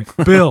science guy.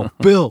 Bill.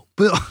 Bill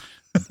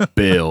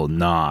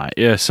Nye.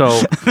 Yeah,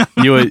 so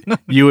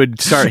you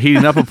would start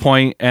heating up a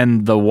point,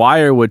 and the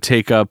wire would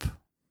take up.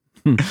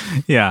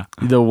 Yeah,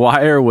 the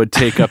wire would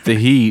take up the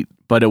heat,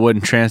 but it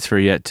wouldn't transfer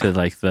yet to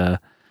like the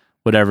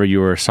whatever you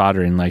were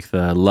soldering, like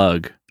the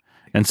lug.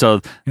 And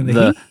so In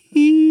the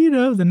heat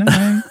of the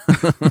night.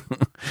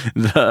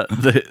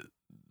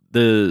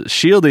 the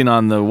shielding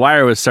on the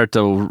wire would start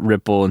to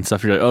ripple and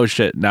stuff. You're like, oh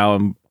shit,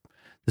 now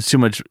there's too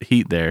much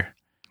heat there.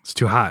 It's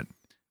too hot.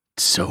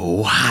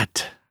 So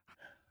hot.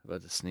 I'm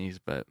about to sneeze,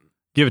 but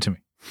Give it to me.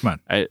 Come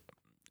on.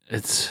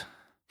 It's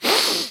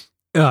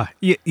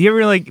You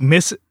ever like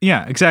miss?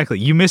 Yeah, exactly.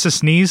 You miss a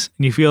sneeze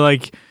and you feel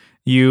like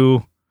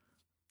you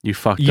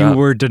fucked up.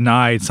 were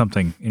denied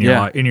something in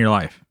your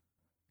life.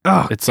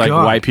 Oh, It's like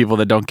God. white people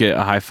that don't get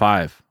a high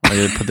five. Like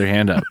they put their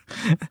hand up,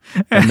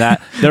 and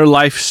that their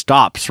life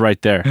stops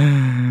right there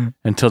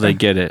until they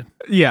get it.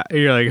 Yeah, and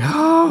you're like,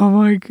 oh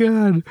my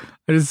God!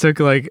 I just took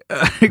like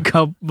a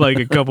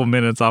couple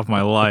minutes off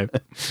my life.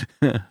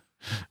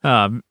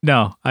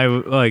 No, I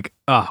like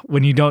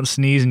when you don't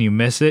sneeze and you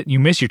miss it, you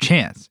miss your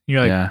chance.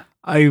 You're like, Yeah.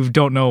 I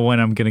don't know when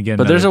I'm gonna get.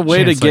 But there's a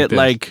way to get this.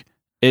 like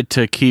it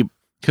to keep,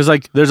 because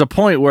like there's a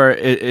point where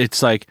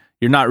it's like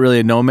you're not really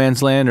in no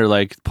man's land or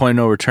like point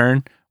of no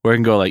return where it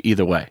can go like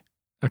either way.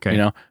 Okay, You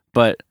know,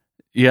 but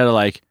you gotta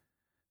like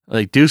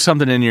do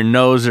something in your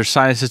nose or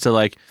sinuses to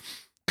like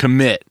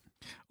commit.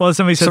 Well,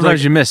 somebody says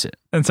Sometimes like, you miss it.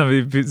 and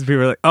people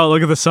are like, "Oh,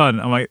 look at the sun."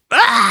 I'm like,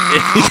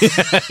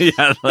 "Ah!"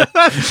 Yeah, like,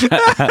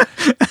 I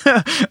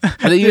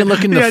think you can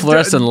look in the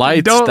fluorescent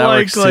lights. Don't That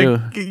works too.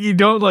 you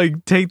don't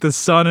like take the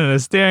sun in a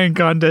staring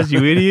contest,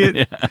 you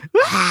idiot.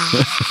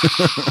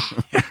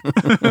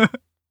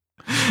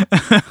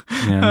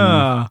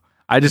 Yeah.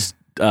 I just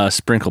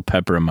sprinkle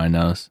pepper in my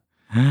nose.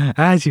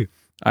 As you.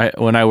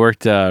 When I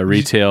worked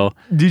retail,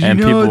 Did you and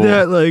know people,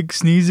 that like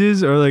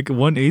sneezes are like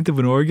 1/8 of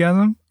an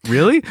orgasm?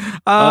 Really?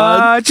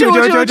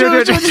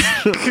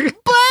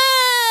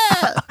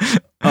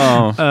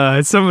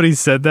 Somebody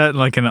said that in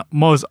like a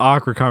most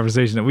awkward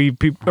conversation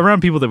that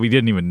around people that we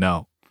didn't even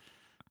know.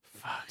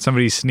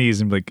 Somebody sneezed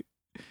and like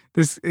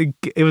this.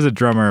 It was a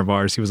drummer of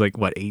ours. He was like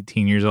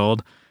 18 years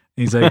old.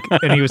 And he's like,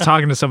 and he was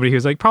talking to somebody who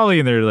was like probably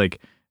in their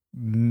like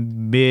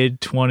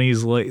mid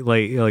 20s,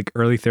 late like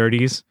early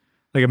 30s,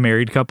 like a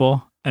married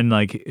couple, and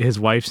like his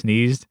wife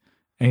sneezed,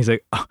 and he's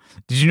like, oh,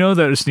 "Did you know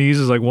that a sneeze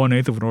is like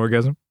 1/8 of an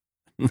orgasm?"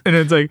 And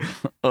it's like,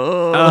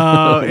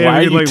 and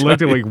we like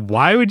looked at like,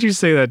 why would you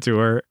say that to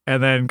her?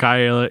 And then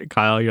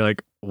Kyle, you're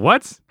like,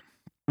 what?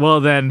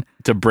 Well then,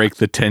 to break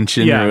the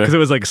tension. yeah, because it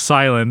was like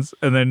silence,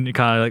 and then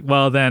Kyle like,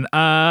 well then,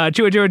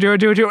 chew it.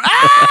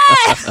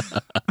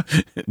 Ah!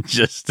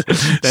 Just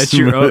That's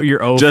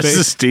your O just face.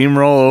 a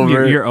steamroll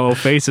over. Your O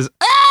face is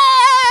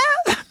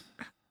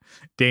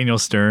Daniel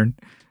Stern.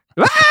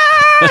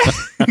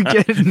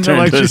 Getting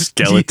Turned into a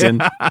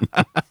skeleton.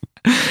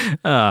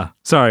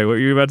 Sorry, what were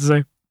you about to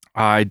say?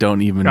 I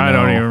don't even know. I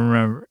don't even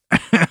remember.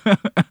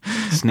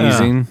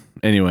 Sneezing.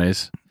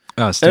 Anyways,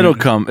 Staring,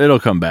 it'll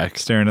come back.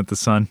 staring at the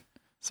sun.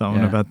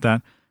 Something Yeah. about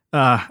that.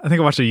 I think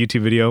I watched a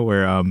YouTube video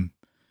where it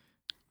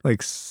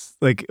was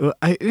a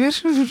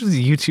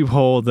YouTube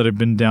hole that I'd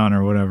been down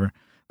or whatever.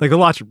 Like a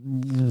lot of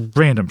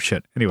random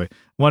shit. Anyway,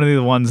 one of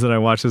the ones that I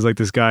watched is like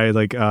this guy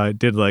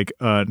did like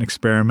an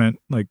experiment,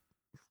 like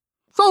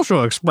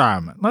social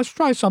experiment. Let's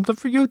try something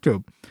for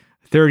YouTube.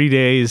 30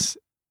 days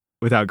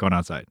without going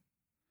outside.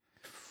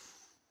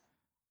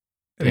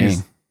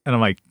 Dang. And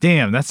I'm like,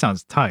 damn, that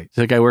sounds tight.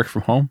 Does that guy work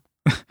from home?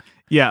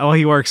 Yeah, well,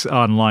 he works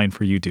online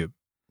for YouTube.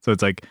 So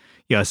it's like,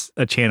 yes,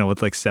 a channel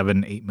with like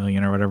 7-8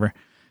 million or whatever.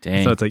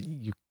 Dang. So it's like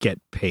you get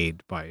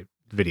paid by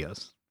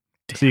videos.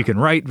 So you can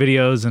write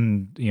videos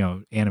and,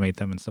 animate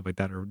them and stuff like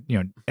that, or,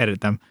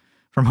 edit them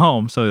from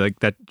home. So like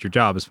that your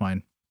job is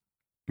fine.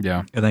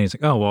 Yeah. And then he's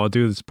like, oh, well, I'll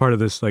do this part of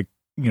this, like,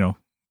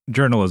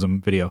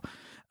 journalism video.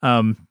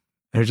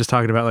 They're just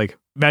talking about like,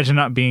 imagine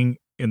not being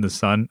in the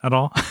sun at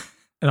all.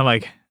 And I'm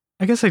like,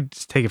 I guess I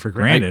just take it for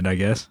granted, I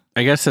guess.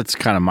 I guess that's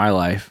kind of my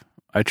life.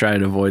 I try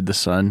to avoid the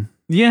sun.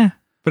 Yeah.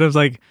 But it was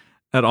like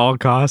at all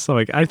costs. So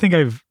like, I think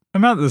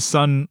I'm out of the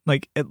sun,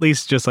 like at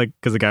least just like,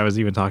 cause the guy was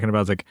even talking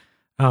about, it's like,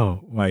 oh,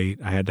 I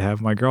had to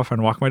have my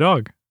girlfriend walk my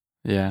dog.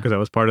 Yeah. Cause that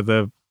was part of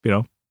the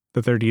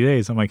 30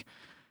 days. I'm like,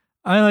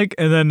 and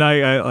then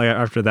I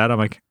after that, I'm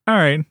like, all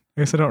right,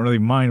 I guess I don't really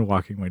mind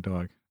walking my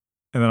dog.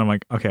 And then I'm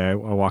like, okay, I'll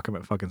walk him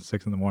at fucking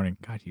 6 a.m.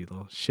 God, you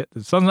little shit.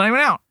 The sun's not even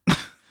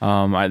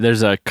out.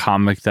 There's a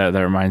comic that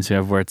reminds me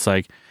of where it's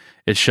like,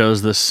 it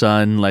shows the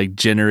sun like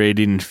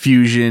generating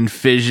fusion,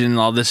 fission,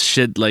 all this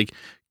shit, like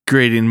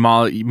creating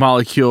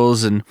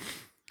molecules and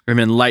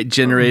then light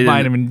generated.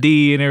 Vitamin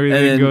D and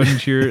everything then, going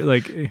into your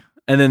like.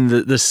 And then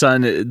the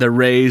sun, the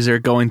rays are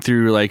going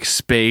through like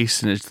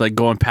space and it's like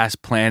going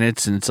past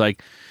planets and it's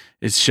like,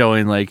 it's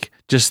showing like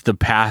just the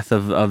path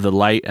of the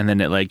light. And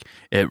then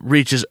it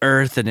reaches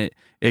Earth and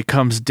it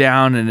comes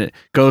down and it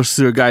goes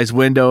through a guy's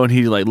window and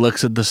he like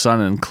looks at the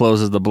sun and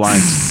closes the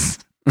blinds.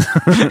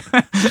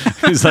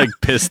 He's like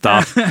pissed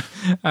off.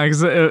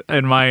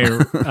 In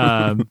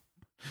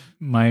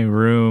my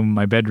room,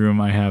 my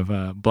bedroom, I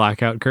have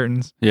blackout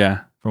curtains.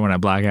 Yeah. For when I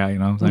black out,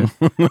 what I'm saying?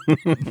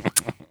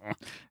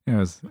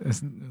 It's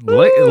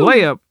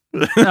layup.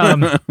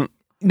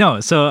 No,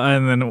 so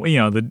and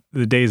then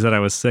the days that I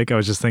was sick, I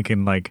was just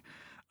thinking like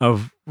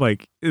of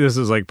like, this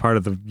is like part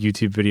of the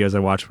YouTube videos I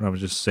watched when I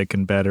was just sick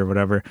in bed or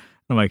whatever.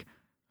 I'm like,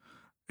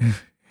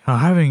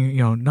 having,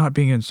 not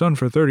being in sun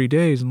for 30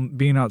 days and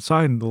being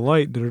outside in the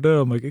light,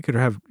 I'm like, it could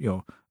have,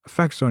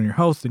 effects on your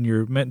health and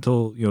your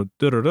mental,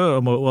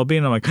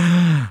 well-being. I'm like,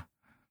 I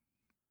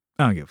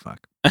don't give a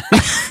fuck.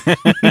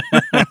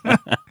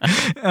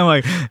 I'm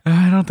like,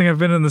 I don't think I've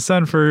been in the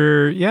sun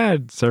for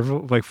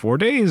several, like 4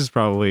 days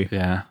probably.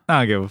 Yeah. I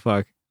don't give a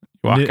fuck.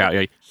 You walk out,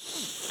 you're like,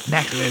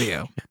 Next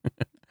video.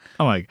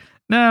 I'm like,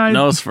 no.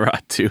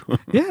 Nosferatu.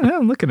 Yeah, no,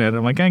 I'm looking at it.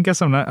 I'm like, I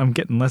guess I'm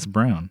getting less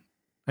brown.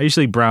 I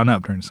usually brown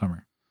up during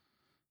summer.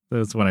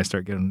 That's when I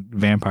start getting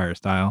vampire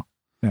style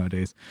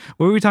nowadays.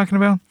 What were we talking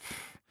about?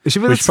 We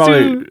should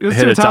probably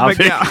hit a topic.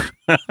 Yeah.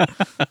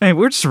 Hey,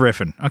 we're just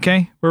riffing,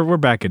 okay? We're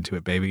back into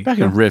it, baby. Back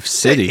in Rift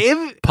City.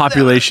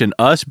 Population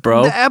us,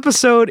 bro. The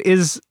episode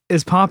is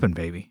popping,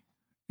 baby.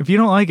 If you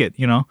don't like it,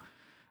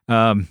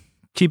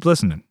 keep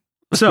listening.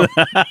 So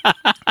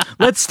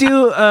let's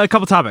do a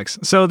couple topics.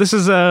 So this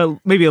is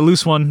maybe a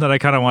loose one that I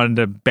kind of wanted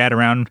to bat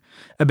around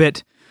a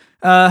bit.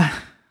 I've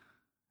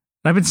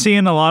been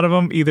seeing a lot of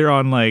them either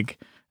on like,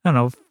 I don't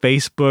know,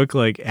 Facebook,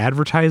 like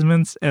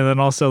advertisements, and then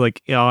also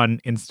like on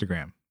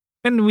Instagram.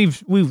 And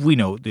we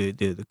know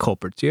the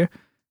culprits here.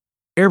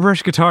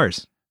 Airbrush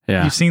guitars.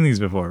 Yeah. You've seen these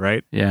before,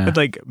 right? Yeah. With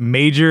like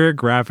major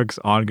graphics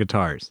on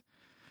guitars.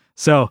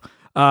 So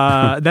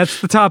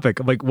that's the topic.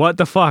 I'm like, what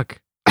the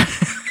fuck?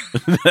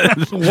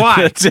 Why?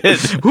 That's it.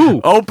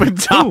 Who? Open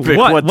topic. Who?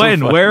 What? What the When?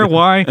 fuck? Where?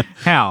 Why?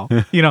 How?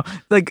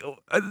 Like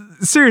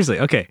seriously.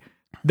 Okay.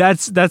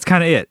 That's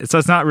kind of it. So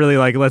it's not really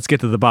like, let's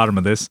get to the bottom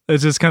of this.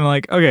 It's just kind of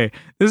like, okay,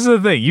 this is the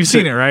thing. You've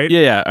seen it, right?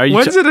 Yeah. Are you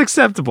When's it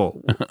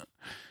acceptable?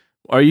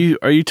 Are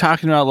you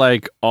talking about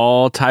like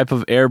all type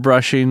of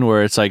airbrushing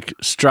where it's like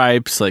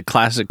stripes, like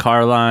classic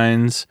car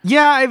lines?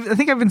 Yeah, I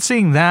think I've been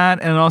seeing that,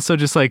 and also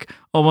just like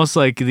almost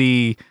like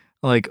the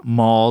like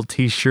mall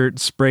t-shirt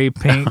spray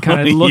paint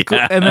kind of look,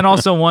 Yeah. and then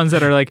also ones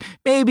that are like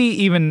maybe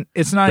even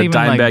it's not The even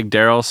Dimebag like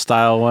Daryl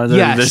style ones.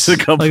 yes, There's a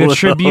couple like a of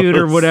tribute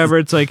or those. whatever.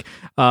 It's like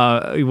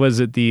was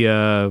it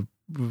the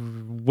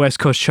West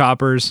Coast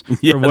Choppers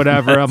Yeah, or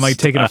whatever? I'm like that's-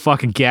 taking a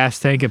fucking gas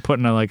tank and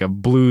putting like a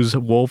blues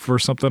wolf or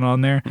something on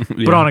there, but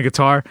Yeah. on a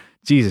guitar.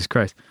 Jesus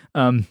Christ.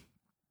 Not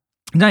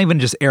even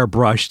just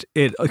airbrushed.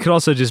 It could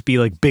also just be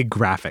like big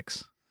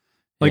graphics.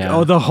 Like,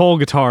 Yeah. the whole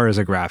guitar is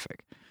a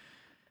graphic.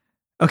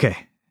 Okay.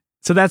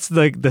 So that's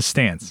like the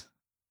stance.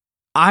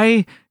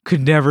 I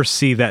could never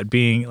see that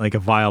being like a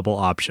viable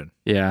option.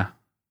 Yeah.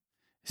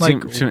 Like-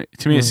 to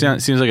me, it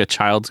seems like a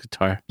child's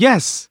guitar.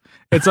 Yes.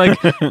 It's like,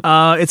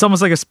 it's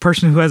almost like a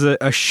person who has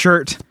a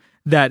shirt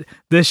that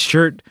this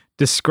shirt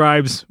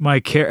describes my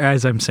care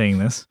as I'm saying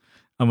this.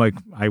 I'm like,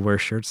 I wear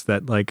shirts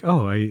that like,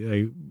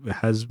 I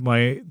has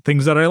my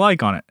things that I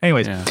like on it.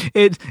 Anyways, Yeah.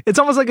 it's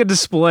almost like a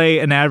display,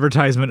 an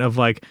advertisement of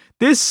like,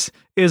 this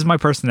is my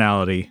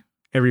personality,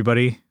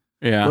 everybody.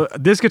 Yeah.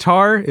 This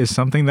guitar is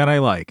something that I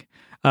like.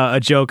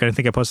 A joke, and I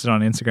think I posted on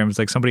Instagram. It's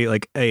like somebody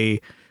like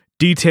a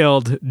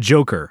detailed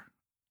Joker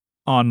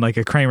on like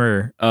a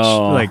Kramer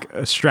like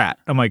a Strat.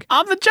 I'm like,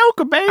 I'm the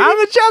Joker, baby. I'm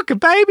the Joker,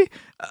 baby.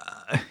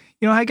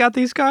 I got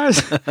these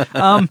guys.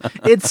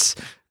 It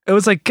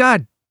was like,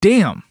 God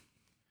damn.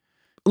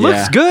 Looks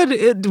Yeah. good.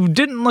 It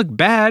didn't look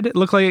bad. It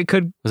looked like it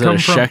could Was come it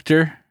a from.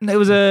 Schecter? It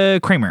was a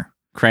Kramer.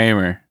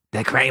 Kramer.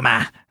 The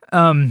Kramer.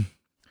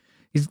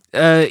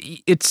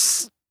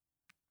 It's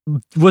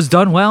was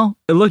done well.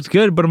 It looked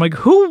good, but I'm like,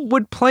 who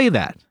would play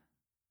that?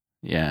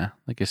 Yeah.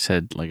 Like I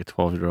said, like a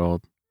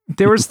 12-year-old.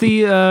 There was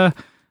the I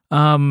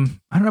don't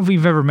know if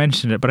we've ever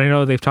mentioned it, but I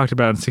know they've talked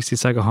about it in 60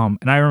 Cycle Home,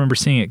 and I remember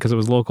seeing it because it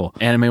was local.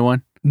 Anime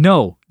one?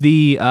 No,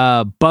 the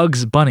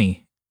Bugs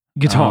Bunny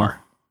guitar.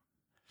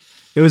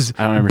 It was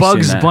I don't remember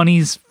Bugs seeing that.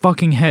 Bunny's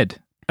fucking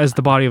head as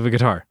the body of a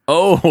guitar.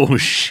 Oh,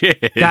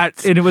 shit.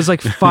 And it was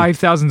like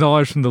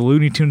 $5,000 from the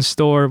Looney Tunes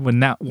store when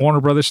that Warner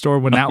Brothers store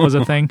when that was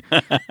a thing.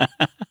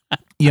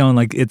 And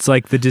like it's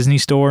like the Disney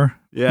store.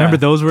 Yeah. Remember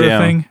those were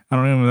Damn. a thing? I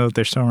don't even know if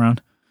they're still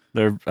around. I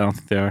don't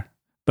think they are.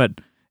 But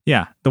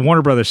yeah, the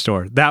Warner Brothers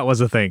store, that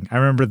was a thing. I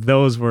remember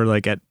those were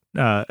like at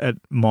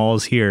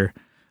malls here,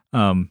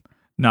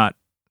 not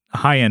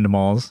high-end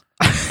malls.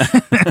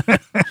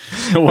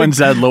 The ones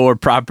that lower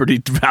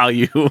property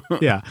value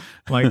Yeah,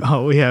 like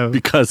we have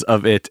because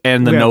of it,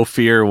 and the Yeah. No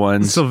Fear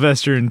ones.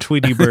 Sylvester and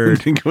Tweety I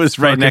Bird. think it was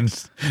right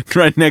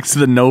fucking- next to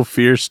the No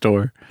Fear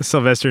store.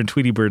 Sylvester and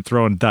Tweety Bird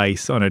throwing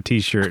dice on a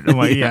T-shirt. I'm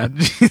like, yeah.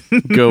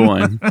 Go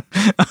on.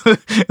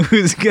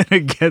 Who's gonna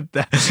get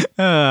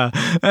that?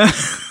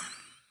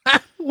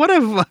 What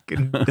a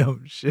fucking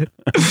dumb shit.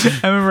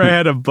 I remember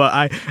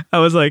I had I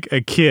was like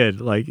a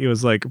kid, like it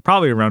was like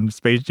probably around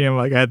Space Jam.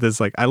 Like I had this,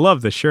 like I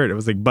love the shirt. It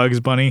was like Bugs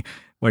Bunny,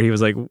 where he was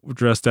like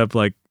dressed up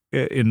like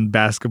in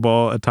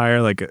basketball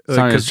attire, like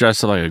Someone was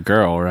dressed up like a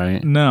girl,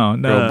 right? no,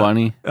 Girl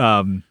bunny.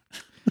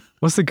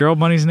 What's the girl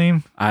bunny's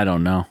name? I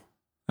don't know.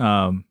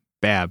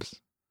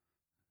 Babs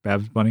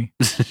Bunny,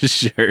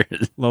 Sure.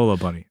 Lola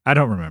Bunny. I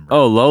don't remember.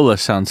 Oh, Lola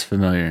sounds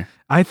familiar.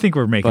 I think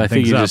we're making But I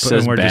think things he up. just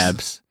says and we're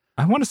Babs.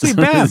 I want to say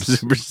Babs.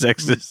 Super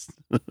sexist.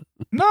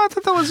 No, I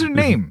thought that was her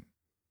name.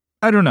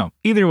 I don't know.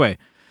 Either way.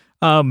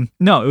 No,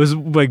 it was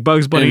like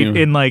Bugs Bunny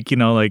in like,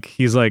 like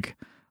he's like,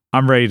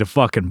 I'm ready to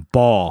fucking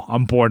ball.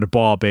 I'm born to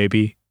ball,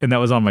 baby. And that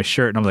was on my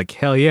shirt. And I was like,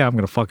 hell yeah, I'm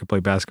going to fucking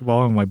play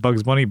basketball in my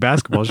Bugs Bunny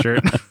basketball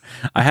shirt.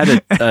 I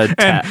had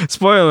and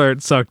spoiler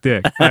alert, sucked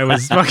dick. I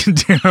was fucking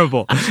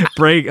terrible.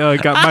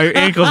 Got my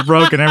ankles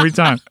broken every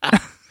time.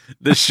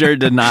 The shirt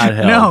did not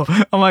help.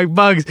 No, I'm like,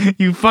 Bugs,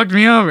 you fucked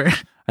me over.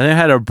 I think I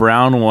had a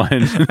brown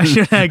one. I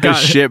should have got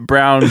a shit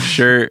brown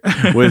shirt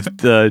with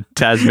the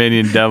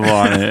Tasmanian devil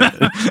on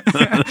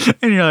it.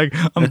 And you're like,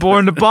 I'm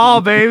born to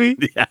ball,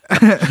 baby. Yeah.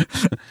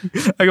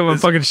 I got my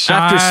fucking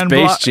shine. After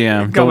Space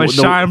Jam. Got my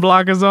shine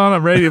blockers on.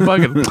 I'm ready to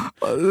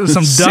fucking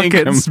some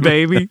ducats,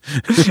 baby.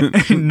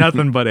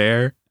 Nothing but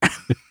air.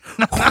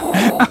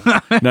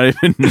 Not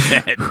even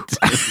net.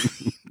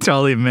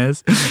 Totally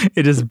miss.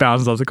 It just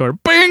bounces off the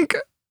court. Bink!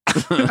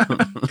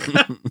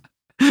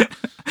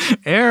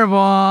 Air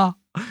ball.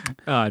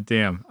 Oh,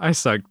 damn. I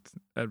sucked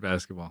at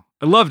basketball.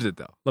 I loved it,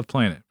 though. Loved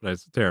playing it, but I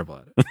was terrible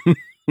at it.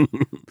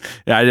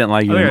 Yeah, I didn't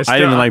like it. I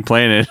didn't like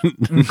playing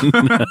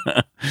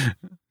it.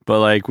 But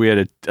like we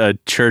had a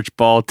church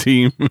ball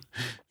team.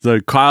 It's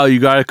like, Kyle,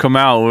 you got to come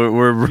out.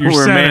 We're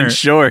a man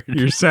short.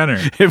 You're center.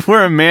 If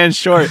we're a man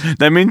short,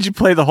 that means you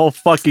play the whole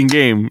fucking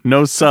game.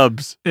 No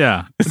subs.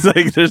 Yeah. It's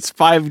like there's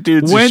 5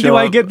 dudes. When do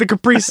I get the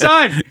Capri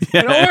Sun?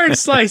 And orange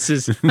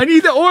slices. I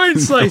need the orange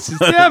slices.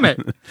 Damn it.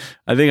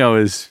 I think I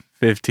was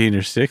 15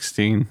 or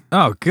 16.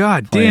 Oh,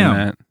 God damn.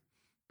 That.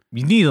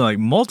 You need like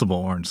multiple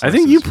orange slices. I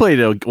think you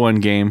played one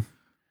game.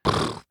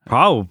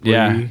 Probably.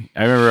 Yeah.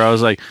 I remember I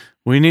was like,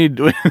 we need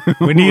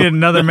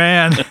another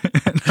man.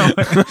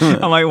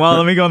 I'm like, well,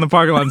 let me go in the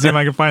parking lot and see if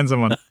I can find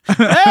someone.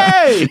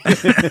 Hey!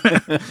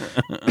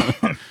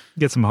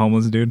 Get some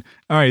homeless dude.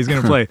 All right, he's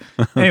going to play.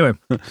 Anyway.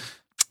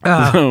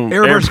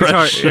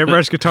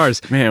 Airbrush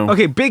guitars. Man.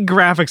 Okay, big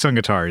graphics on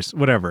guitars,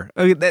 whatever.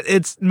 Okay,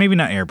 it's maybe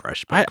not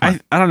airbrush. But I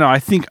don't know. I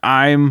think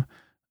I'm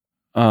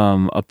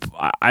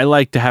I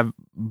like to have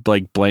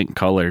like blank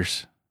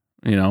colors,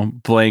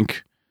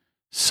 blank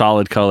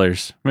solid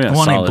colors. I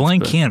want a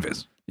blank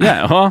canvas.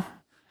 Yeah, well,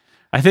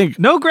 I think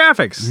no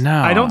graphics.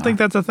 No, I don't think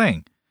that's a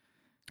thing.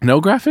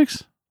 No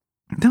graphics?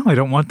 No, I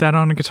don't want that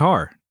on a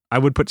guitar. I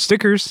would put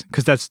stickers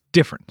because that's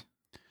different.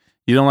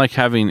 You don't like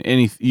having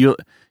any. You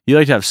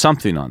like to have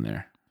something on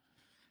there.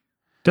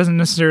 Doesn't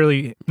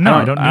necessarily. No,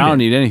 I don't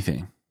need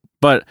anything.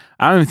 But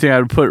I don't even think I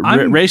would put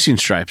racing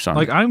stripes on.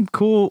 Like it. I'm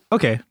cool.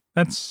 Okay,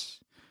 that's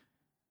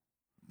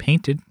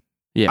painted.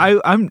 Yeah,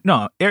 I'm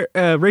no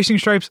racing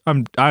stripes.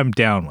 I'm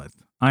down with.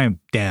 I am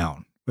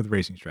down with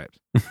racing stripes.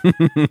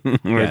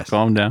 Yes.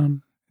 Calm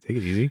down. Take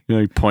it easy.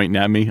 You're like pointing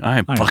at me.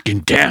 I'm fucking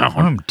down.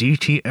 I'm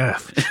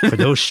DTF for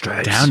those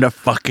stripes. Down to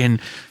fucking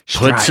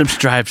put some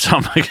stripes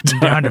on my guitar.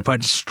 Down to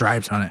put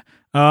stripes on it.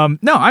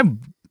 No, I'm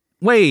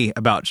way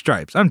about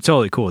stripes. I'm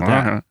totally cool with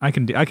that. I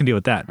can deal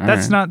with that.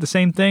 That's not the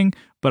same thing,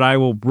 but I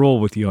will roll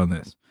with you on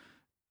this.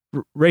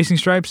 Racing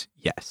stripes,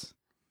 yes.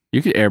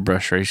 You could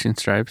airbrush racing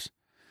stripes.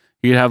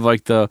 You could have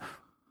like the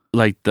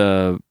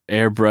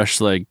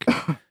airbrush like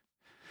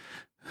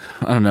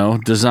I don't know,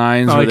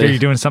 designs. Oh, like are you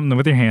doing something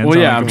with your hands? Well,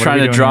 yeah, I'm trying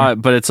to draw it,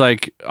 but it's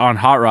like on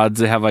hot rods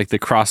they have like the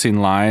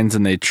crossing lines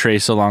and they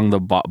trace along the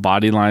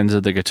body lines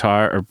of the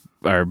guitar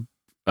or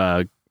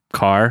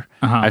car.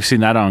 Uh-huh. I've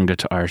seen that on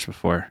guitars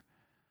before.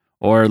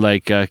 Or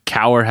like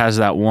Cower has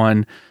that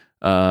one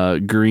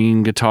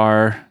green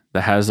guitar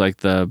that has like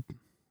the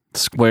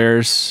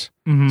squares,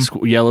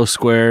 yellow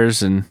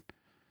squares, and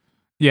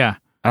yeah,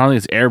 I don't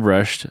think it's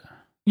airbrushed.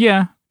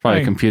 Yeah,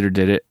 probably a computer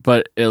did it,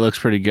 but it looks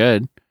pretty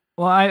good.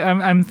 Well,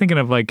 I'm thinking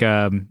of like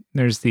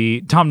there's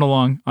the Tom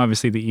DeLonge,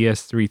 obviously the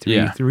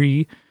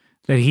ES333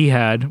 that he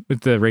had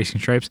with the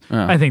racing stripes.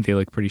 Oh. I think they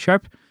look pretty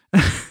sharp.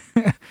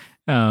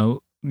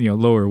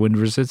 Lower wind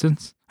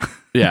resistance.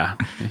 Yeah,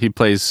 he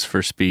plays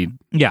for speed.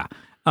 Yeah,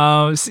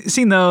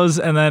 seen those,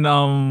 and then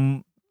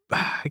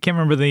I can't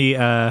remember the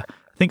I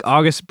think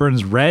August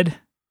Burns Red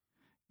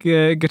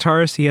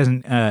guitarist. He has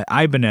an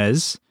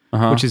Ibanez,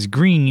 which is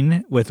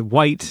green with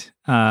white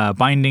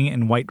binding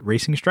and white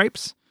racing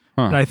stripes.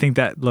 And I think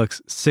that looks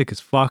sick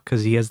as fuck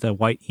because he has the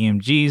white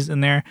EMGs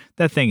in there.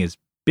 That thing is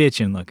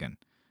bitchin' looking.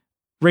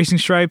 Racing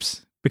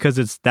stripes, because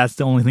that's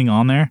the only thing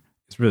on there.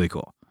 It's really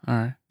cool. All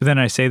right. But then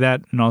I say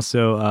that, and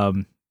also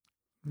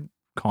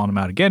calling him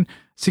out again.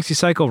 60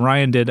 Cycle,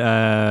 Ryan did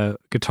a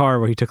guitar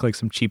where he took like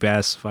some cheap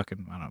ass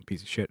fucking, I don't know,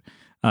 piece of shit,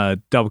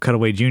 Double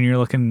Cutaway Junior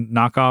looking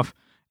knockoff.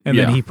 And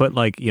then he put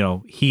like,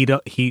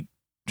 heat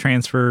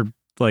transfer,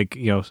 like,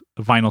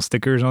 vinyl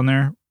stickers on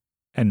there.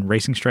 And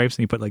racing stripes,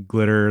 and he put like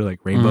glitter,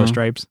 like rainbow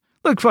stripes.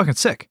 Look fucking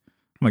sick.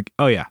 I'm like,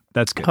 oh yeah,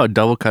 that's good. Oh,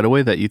 double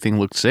cutaway that you think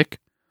looked sick?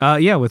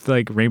 Yeah, with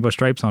like rainbow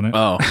stripes on it.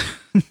 Oh.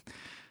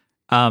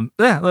 Yeah,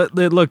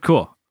 it looked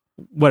cool.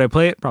 Would I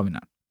play it? Probably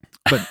not.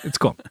 But it's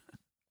cool.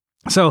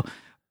 So,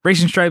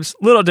 racing stripes,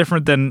 a little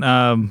different than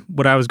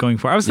what I was going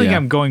for. I was thinking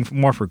I'm going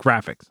more for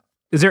graphics.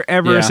 Is there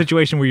ever a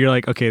situation where you're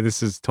like, okay,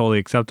 this is totally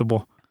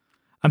acceptable?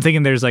 I'm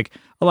thinking there's like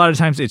a lot of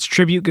times it's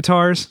tribute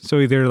guitars. So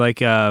either like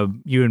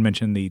you had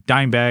mentioned the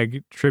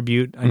Dimebag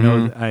tribute. I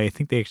know I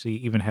think they actually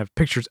even have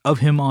pictures of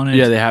him on it.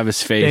 Yeah, they have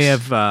his face. They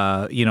have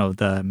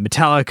the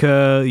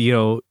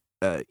Metallica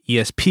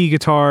ESP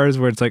guitars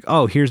where it's like,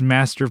 oh, here's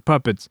Master of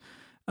Puppets.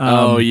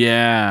 Oh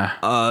yeah.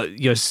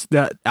 Yes,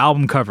 that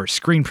album cover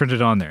screen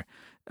printed on there.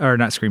 Or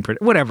not screen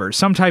printed, whatever.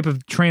 Some type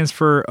of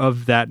transfer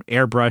of that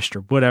airbrushed or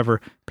whatever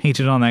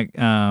painted on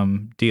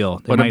that deal.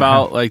 They What might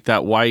about have- like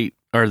that white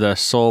or the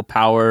Soul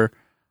Power?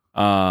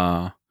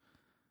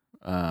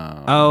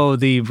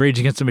 the Rage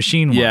Against the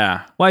Machine one?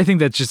 Yeah. Well, I think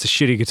that's just a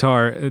shitty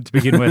guitar to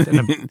begin with.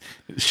 And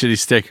Shitty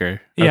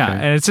sticker. yeah, Okay.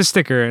 and it's a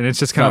sticker, and it's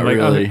just kind of Not like,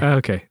 really. oh,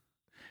 okay.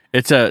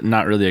 It's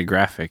not really a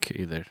graphic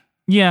either.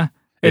 Yeah.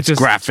 It's just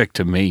graphic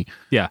to me.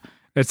 Yeah.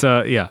 It's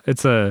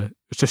a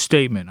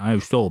statement. I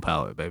have soul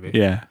power, baby.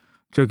 Yeah.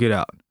 Check it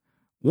out.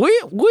 Woo,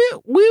 woo,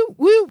 woo,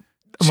 woo.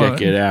 Check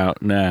it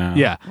out now.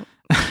 Yeah.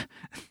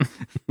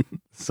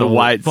 The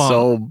White funk.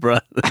 Soul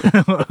brother.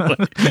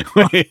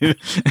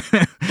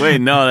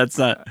 wait, no, that's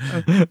not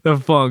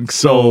The funk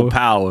Soul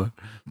Power.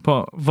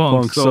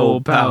 funk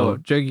soul power.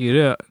 Check it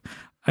out.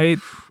 All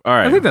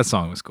right. I think that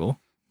song was cool.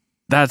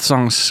 that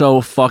song's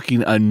so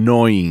fucking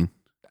annoying.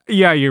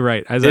 Yeah, you're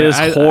right. It is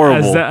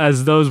horrible.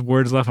 As those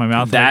words left my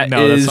mouth, That like,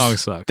 no, is- that song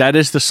sucks. That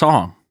is the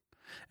song.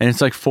 And it's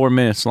like 4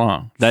 minutes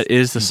long. That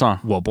is the song.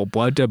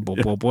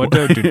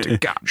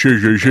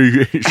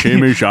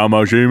 Shimmy,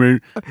 shama, shimmy.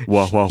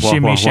 Wah, wah, wah, Shimmy,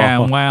 wah, wah,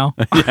 sham, wah.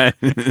 wow.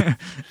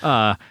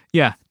 Yeah.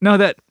 Yeah. No,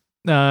 that.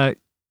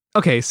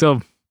 Okay,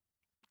 so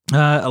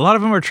a lot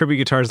of them are tribute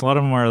guitars. A lot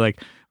of them are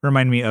like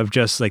remind me of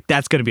just like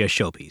that's going to be a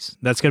showpiece.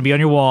 That's going to be on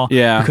your wall.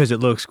 Yeah. because it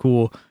looks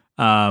cool.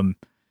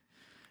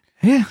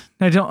 Yeah,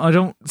 I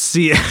don't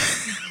see it.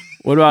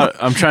 What about,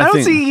 I'm I trying to don't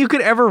think. see you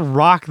could ever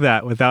rock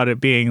that without it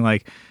being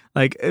like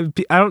I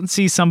don't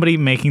see somebody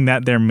making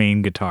that their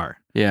main guitar.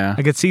 Yeah.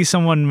 I could see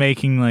someone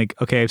making like,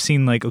 okay, I've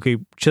seen like, okay,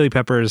 Chili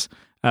Peppers,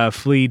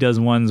 Flea does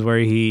ones where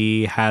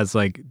he has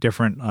like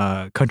different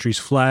countries'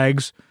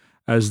 flags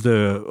as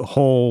the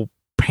whole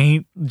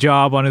paint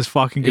job on his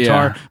fucking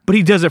guitar, Yeah. but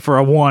he does it for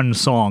a one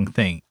song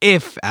thing,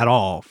 if at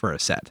all, for a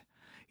set.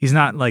 He's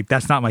not like,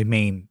 that's not my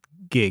main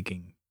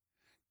gigging.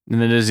 And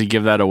then does he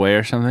give that away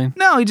or something?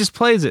 No, he just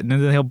plays it and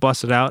then he'll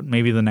bust it out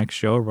maybe the next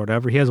show or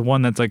whatever. He has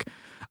one that's like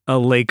a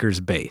Lakers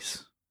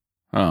bass.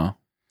 Oh.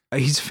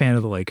 He's a fan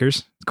of the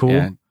Lakers. Cool.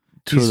 Yeah.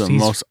 Two of the He's-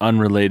 most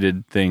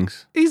unrelated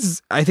things.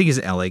 I think he's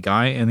an LA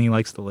guy and he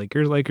likes the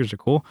Lakers. Lakers are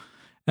cool.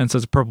 And so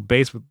it's a purple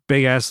bass with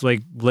big ass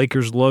like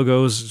Lakers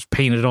logos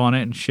painted on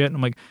it and shit. And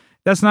I'm like,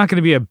 that's not going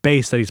to be a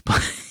bass that he's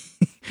playing.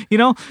 You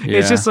know, Yeah.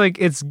 it's just like,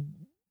 it's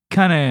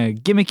kind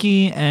of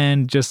gimmicky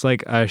and just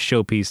like a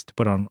showpiece to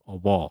put on a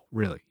wall.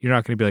 Really. You're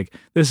not going to be like,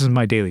 this is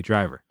my daily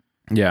driver.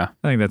 Yeah.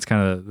 I think that's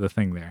kind of the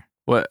thing there.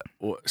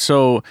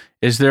 So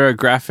is there a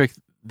graphic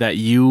that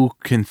you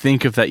can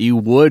think of that you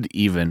would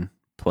even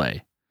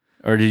play?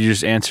 Or did you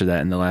just answer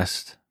that in the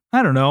last?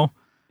 I don't know.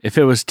 If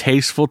it was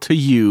tasteful to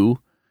you,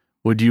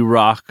 would you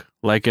rock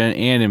like an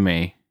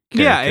anime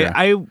character?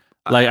 Yeah.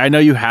 I know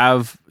you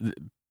have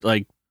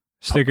like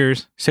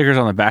Stickers. stickers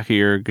on the back of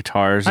your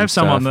guitars. I have and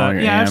some on stuff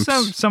the your I have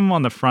amps. some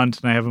on the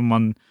front, and I have them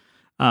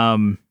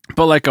on.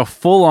 But like a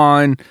full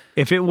on.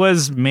 If it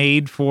was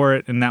made for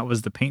it, and that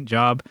was the paint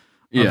job of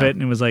Yeah. it,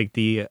 and it was like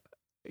the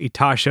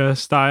Itasha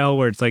style,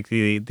 where it's like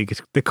the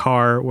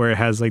car where it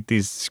has like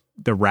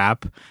the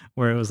wrap,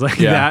 where it was like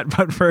Yeah. that,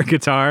 but for a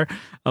guitar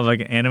of like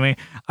an anime.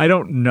 I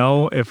don't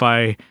know if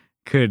I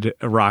could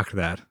rock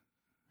that.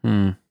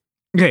 Hmm.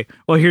 Okay,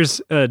 well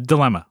here's a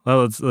dilemma.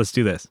 Well, let's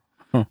do this.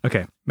 Huh.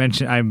 Okay,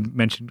 I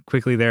mentioned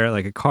quickly there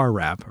like a car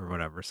wrap or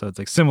whatever. So it's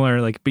like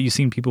similar, like but you've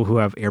seen people who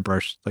have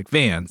airbrushed like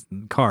vans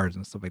and cars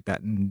and stuff like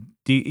that, and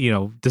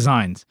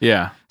designs.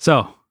 Yeah.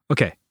 So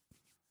okay,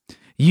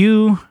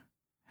 you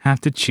have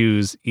to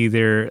choose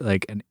either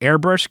like an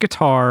airbrushed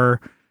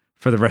guitar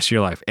for the rest of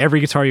your life.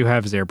 Every guitar you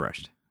have is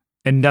airbrushed,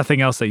 and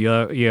nothing else that you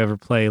ever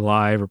play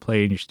live or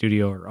play in your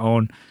studio or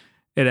own.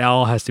 It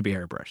all has to be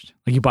airbrushed.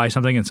 Like you buy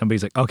something and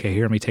somebody's like, okay,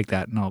 here, let me take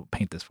that and I'll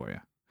paint this for you.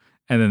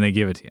 And then they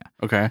give it to you.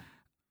 Okay.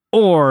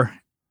 Or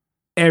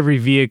every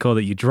vehicle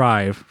that you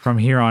drive from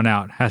here on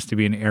out has to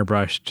be an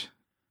airbrushed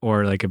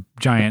or like a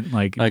giant,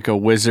 like Like a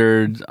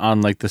wizard on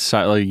like the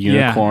side, like a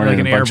unicorn like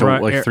and an a bunch of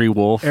airbrush- like three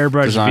wolf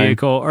airbrushed design.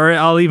 vehicle. Or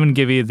I'll even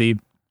give you the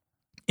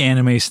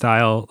anime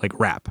style, like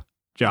wrap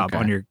job Okay.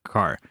 on your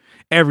car.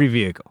 Every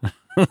vehicle.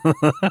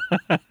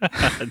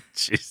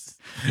 Jeez.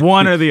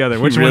 One or the other.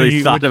 Which you one really are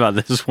you, thought about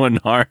this one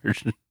hard.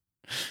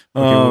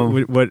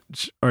 okay, what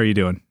are you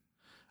doing?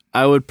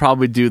 I would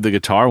probably do the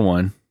guitar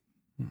one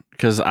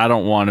because I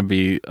don't want to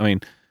be. I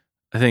mean,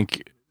 I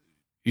think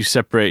you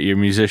separate your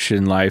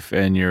musician life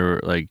and your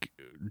like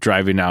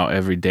driving out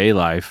everyday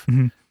life.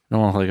 Mhm. I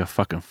don't want like a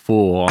fucking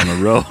fool on the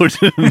road.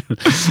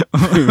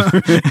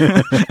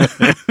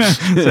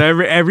 So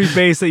every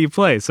bass that you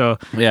play. So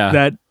Yeah.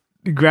 that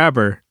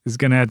grabber is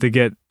gonna have to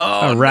get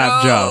a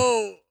rap job.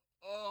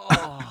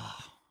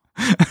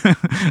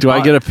 Do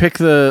I get to pick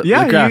the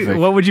Yeah, graphic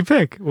what would you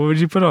pick? What would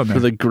you put on there? for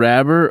the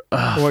grabber?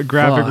 Oh, What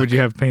graphic fuck. would you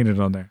have painted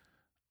on there?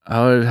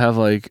 I would have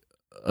like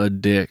a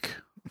dick.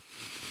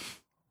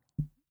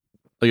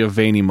 Like a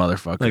veiny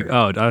motherfucker. Like,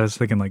 oh, I was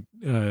thinking like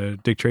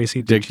Dick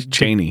Tracy. Dick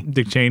Cheney.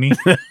 Dick Cheney.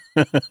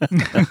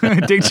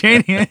 Dick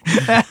Cheney.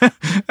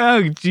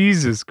 Oh,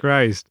 Jesus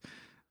Christ.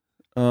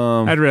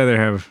 I'd rather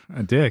have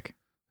a dick.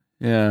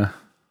 Yeah.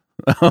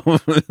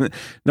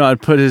 No,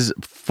 I'd put his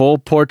full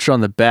portrait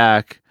on the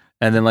back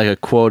and then like a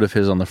quote of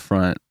his on the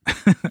front.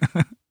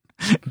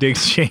 Dick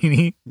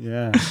Cheney.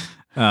 Yeah.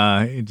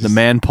 Just, the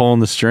man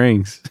pulling the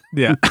strings.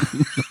 Yeah.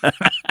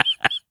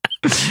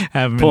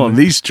 Pulling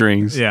these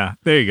strings. Yeah.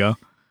 There you go.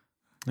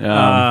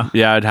 Yeah,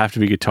 it'd have to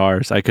be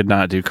guitars. I could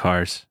not do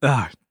cars.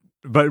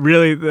 But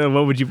really,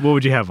 what would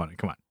you have on it?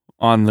 Come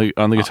on the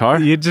guitar.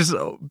 You just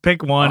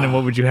pick one, and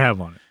what would you have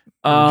on it?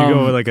 Would you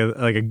go with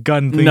like a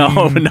gun theme?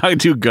 No, not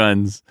do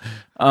guns.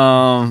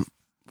 Fuck.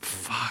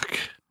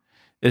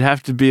 It'd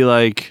have to be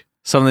like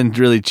something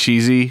really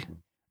cheesy.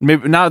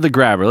 Maybe not the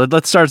grabber.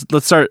 Let's start.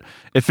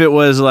 If it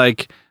was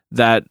like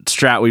that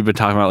Strat we've been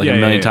talking about a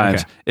million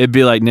times, okay. It'd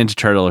be like Ninja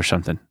Turtle or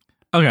something.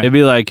 Okay. It'd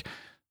be like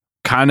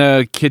kind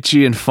of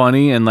kitschy and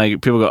funny, and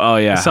like people go, "Oh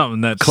yeah,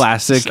 something that's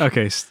classic."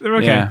 Okay. Yeah.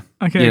 Okay.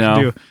 I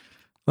can do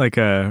like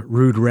a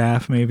Rude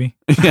Raff, maybe.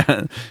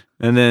 Yeah,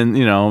 and then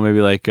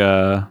maybe like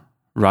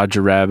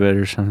Roger Rabbit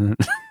or something.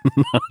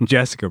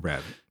 Jessica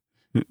Rabbit.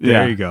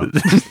 There you go.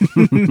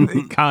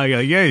 Kind of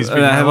like, yeah, he's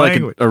speaking I have like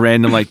language. a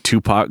random like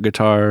Tupac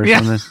guitar or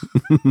something.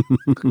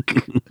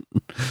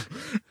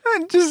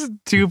 Just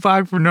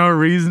Tupac for no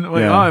reason.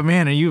 Like, oh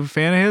man, are you a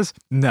fan of his?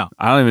 No.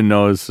 I don't even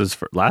know his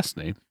last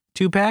name.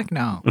 2-pack?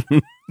 No.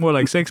 More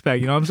like 6-pack,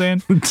 you know what I'm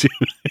saying?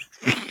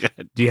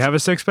 Do you have a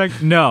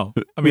 6-pack? No.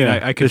 I mean,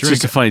 I could it's drink.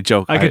 It's just a funny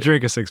joke. I could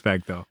drink a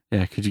 6-pack though.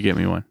 Yeah, could you get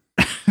me one?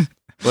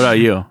 What about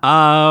you?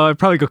 I'd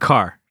probably go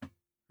car.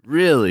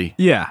 Really?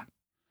 Yeah.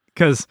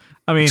 Because,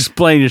 I mean,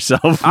 explain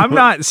yourself. I'm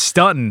not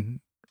stunting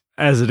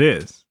as it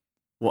is.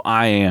 Well,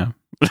 I am.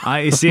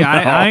 I see.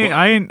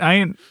 I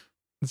ain't.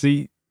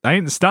 See, I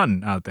ain't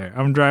stunting out there.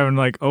 I'm driving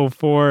like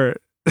 04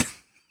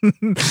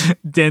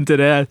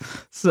 dented ass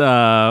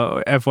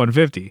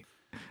F-150.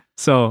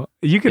 So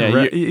you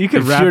could you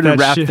could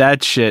wrap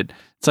that shit.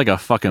 It's like a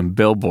fucking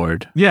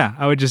billboard. Yeah,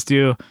 I would just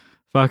do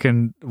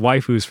fucking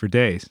waifus for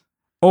days,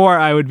 or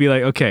I would be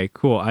like, okay,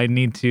 cool. I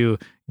need to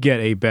get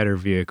a better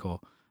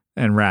vehicle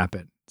and wrap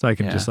it. So I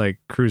can just like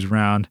cruise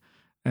around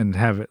and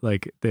have it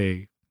like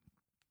I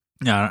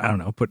don't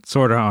know, put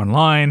sort of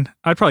online.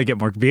 I'd probably get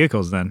more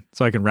vehicles then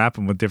so I can wrap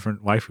them with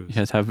different waifus.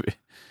 Yes,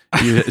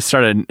 you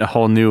started a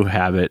whole new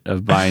habit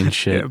of buying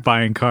shit. Yeah,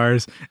 buying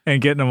cars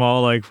and getting them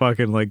all like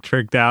fucking like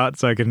tricked out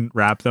so I can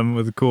wrap them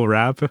with a cool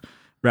wrap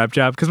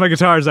job. Because my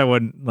guitars, I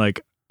wouldn't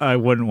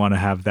want to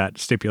have that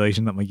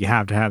stipulation that like you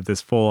have to have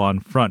this full on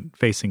front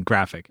facing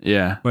graphic.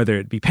 Yeah. Whether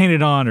it be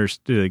painted on or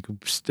like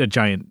a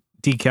giant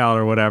decal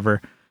or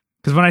whatever.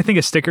 Because when I think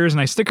of stickers and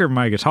I sticker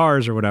my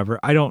guitars or whatever,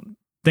 I don't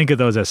think of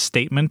those as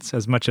statements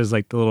as much as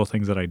like the little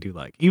things that I do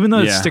like. Even though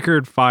the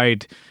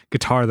stickered-fied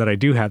guitar that I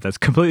do have that's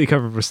completely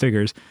covered with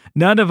stickers,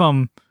 none of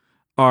them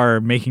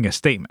are making a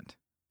statement.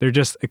 They're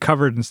just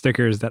covered in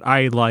stickers that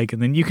I like.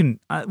 And then you can,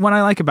 what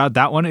I like about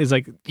that one is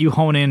like you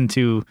hone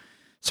into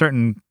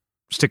certain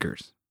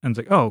stickers. And it's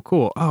like, oh,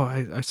 cool. Oh,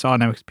 I saw an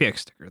MXPX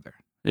sticker there.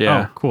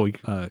 Yeah. Oh, cool.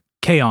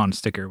 K-On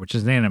sticker, which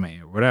is an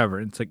anime or whatever.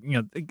 It's like,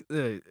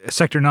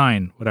 Sector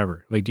 9,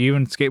 whatever. Like, do you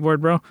even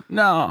skateboard, bro?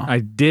 No. I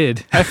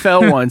did. I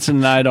fell once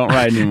and I don't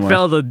ride anymore.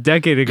 Fell a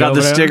decade ago. Got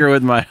the sticker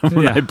with my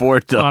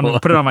board though.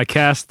 Put it on my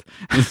cast.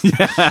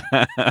 Yeah.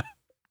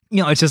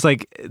 It's just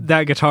like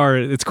that guitar,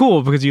 it's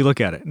cool because you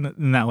look at it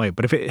in that way.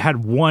 But if it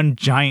had one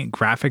giant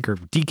graphic or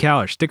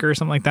decal or sticker or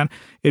something like that,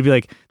 it'd be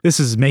like, this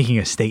is making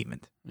a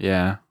statement.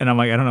 Yeah. And I'm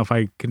like, I don't know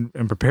if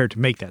am prepared to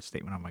make that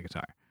statement on my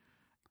guitar.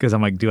 Because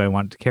I'm like, do I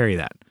want to carry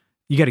that?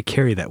 You got to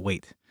carry that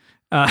weight.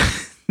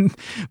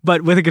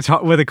 But with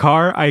a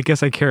car, I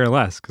guess I care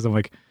less because I'm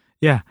like,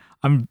 yeah,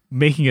 I'm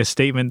making a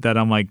statement that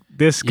I'm like,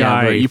 this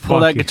guy. But you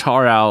pull that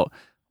guitar out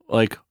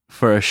like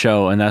for a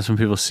show, and that's when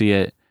people see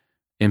it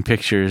in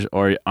pictures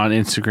or on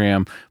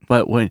Instagram.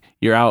 But when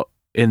you're out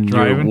in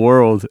your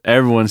world,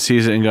 everyone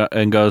sees it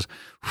and goes,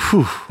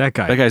 "Whew, that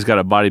guy's got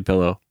a body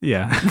pillow."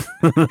 Yeah,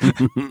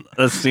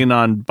 a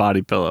Xenon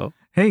body pillow.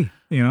 Hey,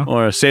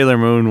 or a Sailor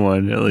Moon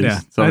one, at least. Yeah,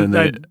 something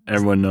that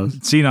everyone knows.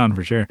 Xenon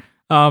for sure.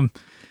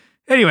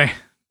 Anyway,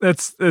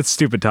 that's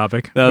stupid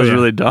topic. That was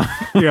really dumb.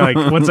 You're like,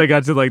 once I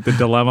got to like the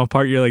dilemma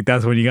part, you're like,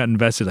 that's when you got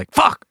invested. Like,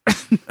 fuck.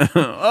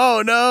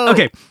 Oh no.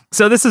 Okay,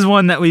 so this is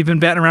one that we've been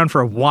batting around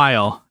for a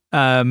while.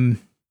 And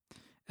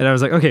I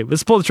was like, okay,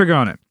 let's pull the trigger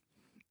on it.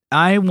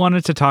 I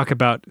wanted to talk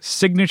about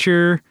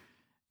signature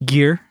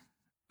gear.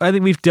 I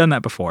think we've done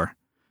that before,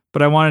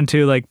 but I wanted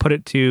to like put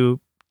it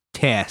to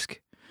task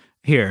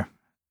here.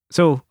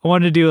 So I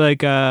wanted to do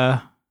like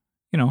a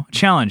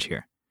challenge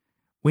here.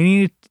 We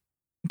need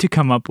to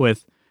come up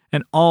with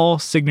an all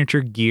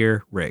signature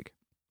gear rig.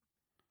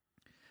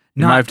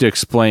 You might have to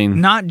explain.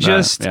 Not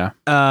just,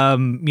 all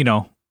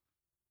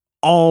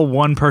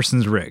one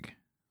person's rig.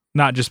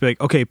 Not just be like,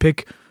 okay,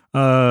 pick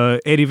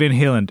Eddie Van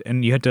Halen,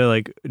 and you had to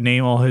like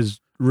name all his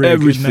rig.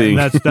 and Everything.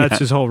 that's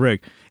his whole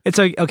rig. It's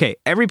like, okay,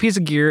 every piece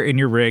of gear in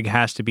your rig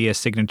has to be a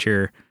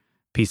signature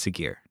piece of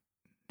gear.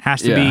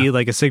 Has to be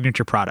like a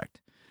signature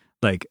product.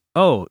 Like,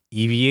 oh,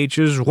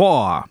 EVH's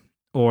wah.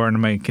 Or, and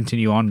I'm going to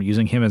continue on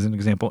using him as an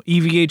example,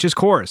 EVH's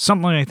chorus,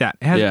 something like that.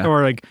 It has,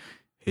 or like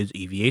his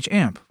EVH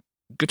amp,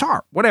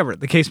 guitar, whatever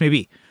the case may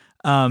be.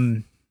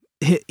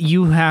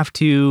 You have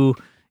to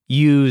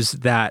use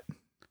that,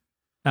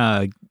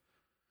 every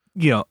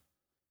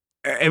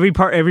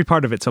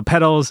part of it. So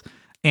pedals,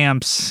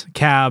 amps,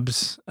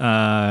 cabs,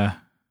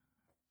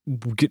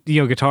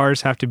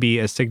 guitars have to be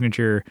a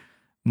signature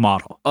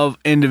model of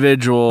an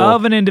individual.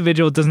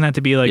 It doesn't have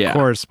to be like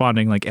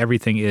corresponding, like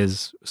everything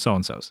is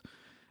so-and-so's.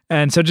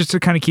 And so just to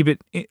kind of keep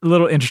it a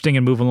little interesting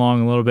and move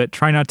along a little bit,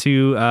 try not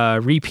to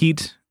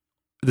repeat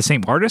the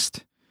same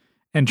artist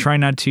and try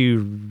not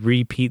to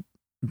repeat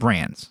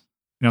brands.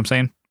 You know what I'm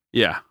saying?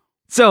 Yeah.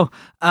 So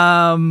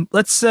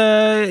let's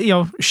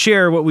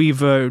share what we've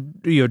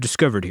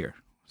discovered here.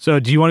 So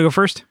do you want to go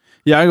first?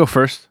 Yeah, I go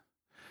first.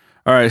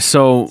 All right,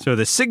 so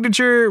the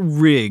signature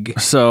rig.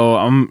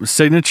 So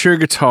signature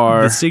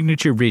guitar. The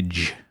signature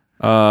ridge.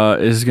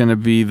 Is gonna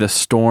be the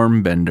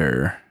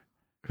Stormbender.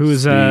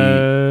 Who's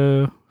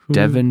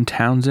Devin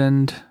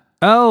Townsend.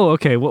 Oh,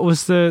 okay. What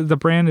was the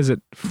brand? Is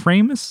it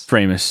Framus?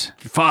 Framus.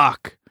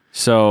 Fuck.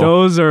 So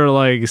those are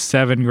like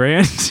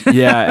 $7,000.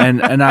 Yeah,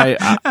 and I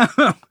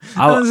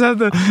those have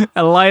the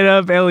light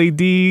up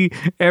LED,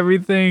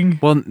 everything.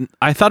 Well,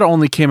 I thought it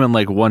only came in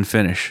like one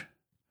finish.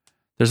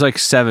 There's like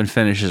 7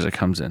 finishes it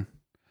comes in.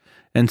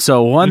 And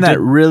so one that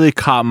really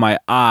caught my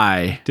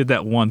eye. Did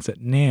that once at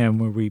NAMM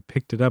where we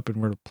picked it up and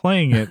we're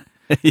playing it.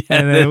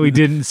 And then we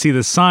didn't see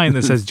the sign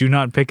that says, do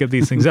not pick up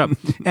these things up.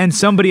 And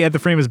somebody at the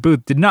Framus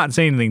booth did not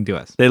say anything to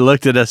us. They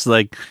looked at us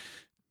like,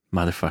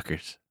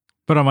 motherfuckers.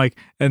 But I'm like,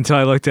 until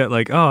I looked at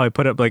like, oh, I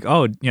put up like,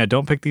 oh, yeah,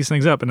 don't pick these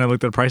things up. And I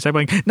looked at the price tag,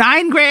 like,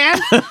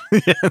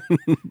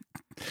 $9,000.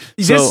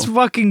 This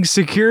fucking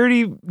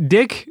security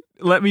dick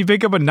let me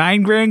pick up a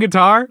 $9,000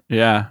 guitar.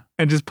 Yeah.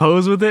 And just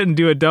pose with it and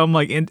do a dumb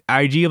like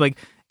IG like,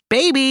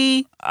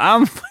 baby,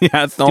 I'm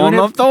throwing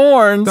up the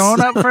horns.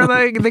 Throwing up for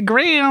the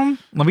gram.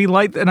 Let me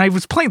light, and I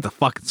was playing the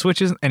fucking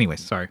switches. Anyway,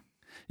 sorry.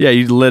 Yeah,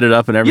 you lit it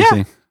up and everything.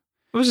 Yeah.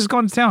 I was just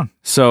going to town.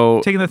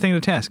 So taking the thing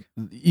to task.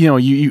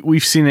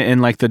 We've seen it in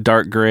like the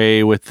dark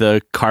gray with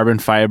the carbon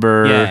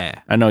fiber.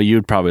 Yeah. I know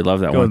you'd probably love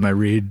that Go one. with my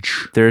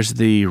ridge. There's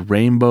the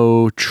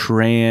rainbow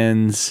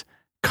trans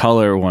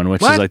color one,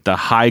 which is like the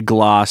high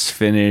gloss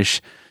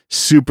finish,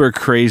 super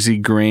crazy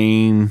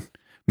grain,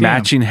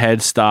 matching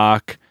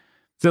headstock.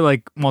 Is it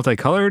like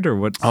multicolored or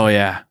what? Oh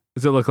yeah.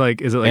 Does it look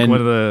like? Is it like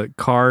one of the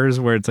cars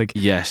where it's like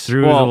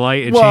through the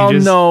light it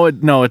changes? No,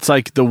 it's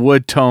like the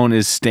wood tone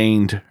is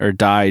stained or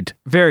dyed.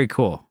 Very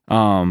cool.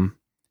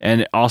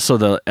 And also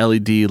the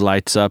LED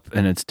lights up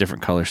and it's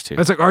different colors too.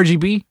 It's like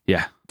RGB.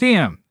 Yeah.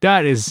 Damn,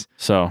 that is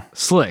so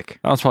slick.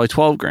 That was probably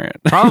 $12,000.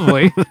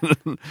 Probably.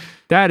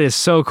 That is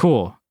so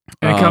cool.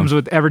 And it comes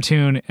with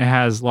Evertune. It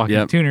has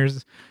locking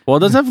tuners. Well,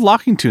 it doesn't have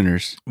locking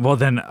tuners. Well,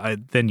 then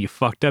you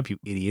fucked up, you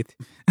idiot.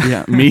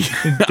 Yeah, me.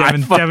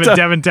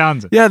 Devin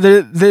Townsend. Yeah,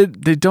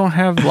 they don't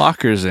have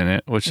lockers in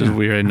it, which is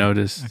weird. I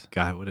noticed.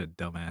 God, what a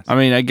dumbass. I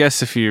mean, I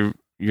guess if you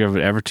have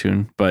an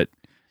Evertune, but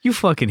you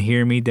fucking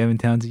hear me, Devin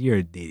Townsend. You're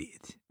an idiot.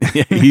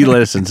 Yeah, he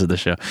listens to the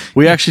show.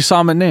 We actually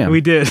saw him at NAMM.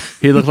 We did.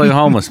 He looked like a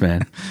homeless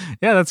man.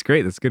 Yeah, that's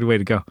great. That's a good way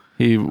to go.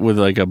 He with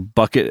like a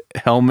bucket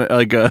helmet,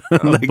 like a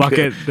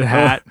bucket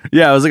hat.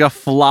 Yeah, it was like a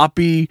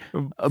floppy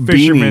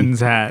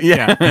fisherman's beanie. hat.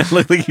 Yeah, it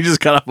looked like he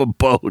just got off a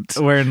boat.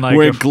 Wearing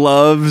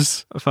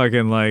gloves.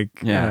 Fucking like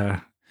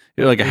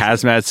like a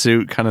hazmat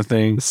suit kind of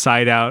thing.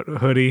 Side out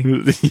hoodie.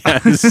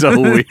 Yeah, it's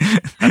so weird.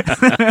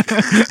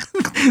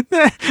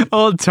 That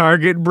old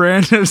Target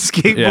brand of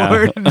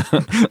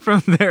skateboard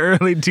from the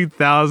early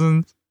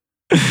 2000s.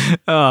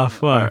 Oh,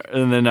 fuck.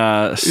 And then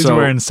he's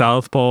wearing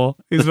South Pole.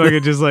 He's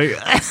fucking just like...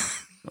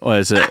 What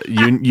is it?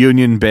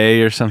 Union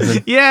Bay or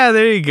something? Yeah,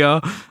 there you go.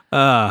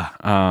 All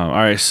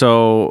right,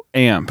 so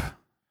amp.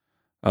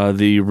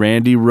 The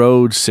Randy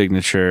Rhoads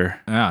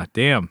signature. Ah,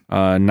 damn.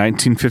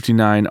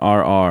 1959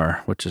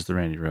 RR, which is the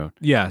Randy Rhoads.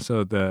 Yeah,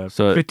 so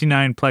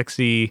 59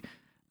 plexi,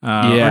 or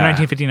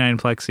 1959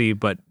 plexi,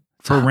 but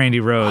for Randy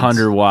Rhoads.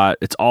 100 watt.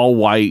 It's all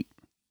white.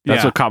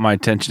 That's what caught my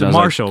attention. The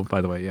Marshall,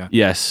 by the way, yeah.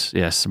 Yes,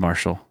 the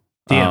Marshall.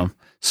 Damn.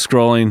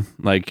 Scrolling,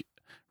 like,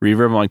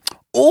 reverb, I'm like,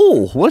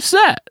 oh, what's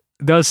that?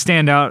 It does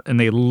stand out, and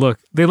they look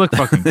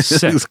fucking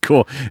sick. It looks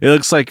cool. It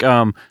looks like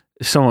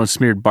if someone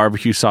smeared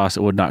barbecue sauce,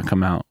 it would not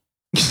come out.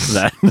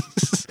 That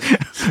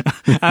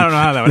I don't know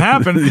how that would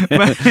happen.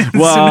 But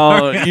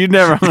well, you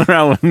never hung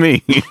around with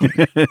me. You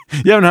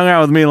haven't hung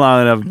out with me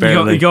long enough.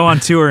 Apparently, you go on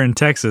tour in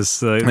Texas.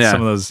 Some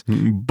of those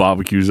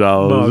barbecue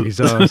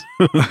sauce.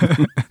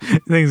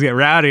 Things get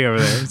rowdy over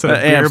there. Instead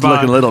of beer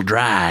looking a little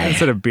dry.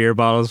 Instead of beer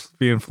bottles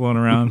being flown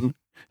around,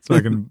 it's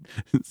fucking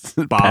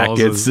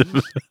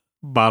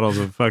bottles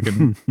of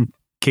fucking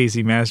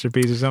Casey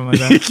Masterpiece or something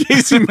like that.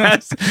 Casey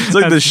Masterpiece. It's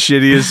like the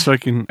shittiest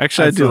fucking.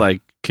 Actually, I do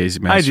like Casey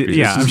Masterpiece.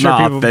 yeah, this I'm is sure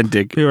not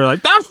authentic. People are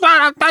like,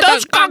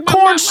 that's got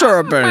corn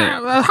syrup in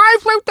it. High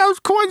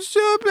fructose corn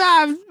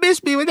syrup.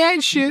 Miss me with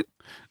that shit.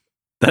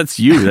 That's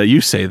you. That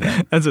you say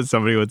that. That's what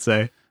somebody would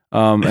say.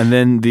 And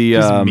then the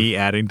Just me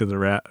adding to the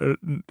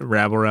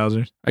rabble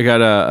rousers. I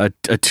got a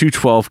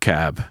 212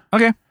 cab.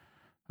 Okay.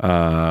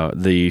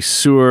 The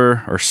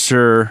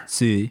Sir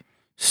See.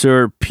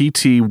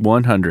 PT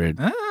 100.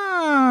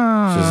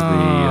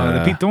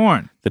 The Pete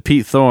Thorne. The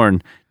Pete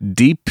Thorne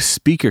deep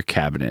speaker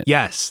cabinet.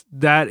 Yes,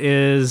 that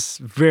is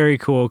very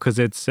cool because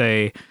it's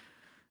a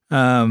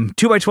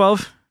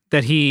 2x12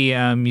 that he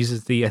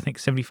uses the, I think,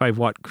 75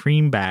 watt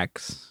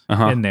creambacks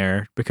in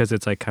there because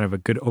it's like kind of a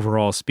good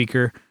overall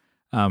speaker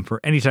for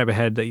any type of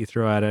head that you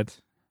throw at it.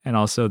 And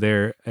also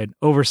they're an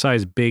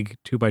oversized big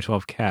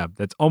 2x12 cab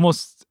that's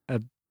almost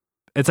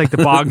it's like the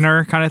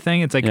Bogner kind of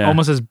thing. It's like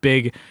almost as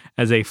big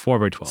as a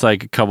 4x12. It's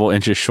like a couple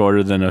inches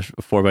shorter than a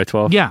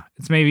 4x12. Yeah,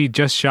 it's maybe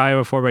just shy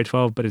of a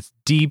 4x12, but it's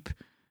deep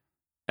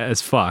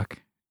as fuck.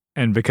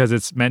 And because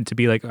it's meant to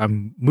be like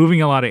I'm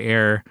moving a lot of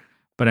air,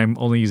 but I'm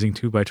only using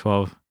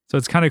 2x12. So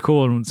it's kind of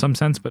cool in some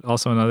sense, but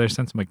also in another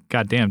sense, I'm like,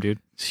 God damn, dude.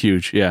 It's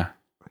huge, yeah.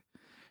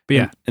 But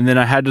yeah. And then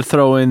I had to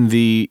throw in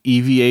the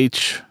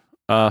EVH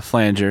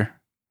flanger.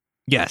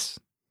 Yes.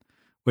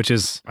 Which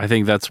is, I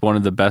think that's one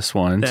of the best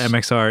ones. the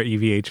MXR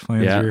EVH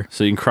flanger. Yeah.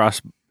 So you can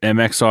cross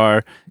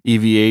MXR,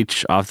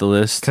 EVH off the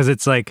list. Because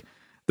it's like,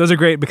 those are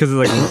great because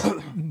it's like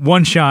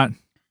one shot,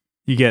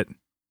 you get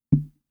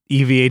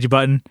EVH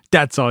button.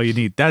 That's all you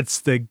need.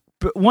 That's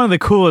one of the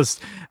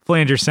coolest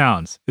flanger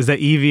sounds is that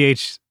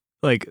EVH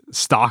like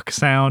stock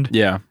sound.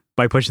 Yeah.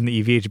 By pushing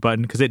the EVH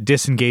button because it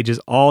disengages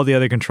all the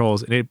other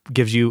controls and it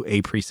gives you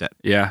a preset.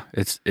 Yeah.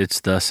 It's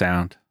the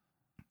sound.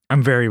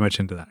 I'm very much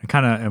into that. I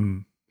kind of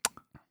am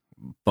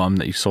bummed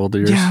that you sold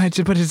yours. Yeah,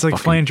 but it's like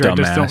Fucking flanger. I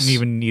just don't dumbass.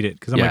 even need it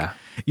because I'm like,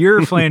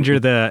 your flanger,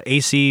 the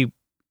AC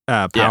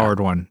powered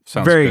one,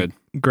 Sounds very good.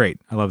 great.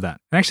 I love that.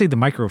 And actually, the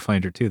micro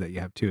flanger too that you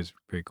have too is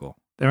pretty cool.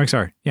 The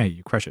MXR, yeah,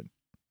 you crush it.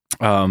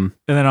 And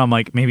then I'm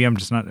like, maybe I'm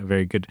just not a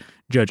very good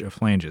judge of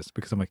flanges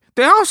because I'm like,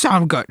 they all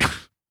sound good.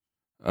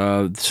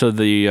 So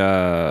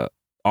the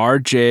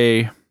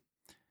RJ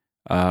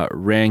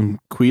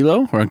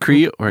Ranquillo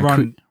RJ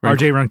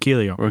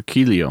Ronquillo.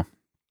 Ranquillo.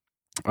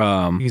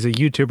 He's a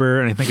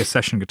YouTuber and I think a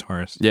session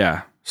guitarist.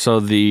 Yeah. So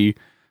the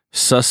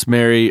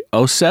Susmary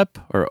Osep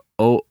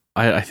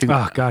I think.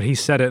 Oh God, he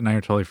said it and I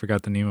totally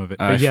forgot the name of it.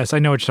 But yes, I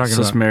know what you're talking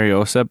about. Susmary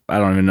Osep. I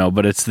don't even know,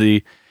 but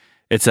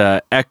it's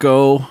a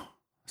echo.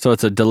 So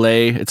it's a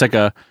delay. It's like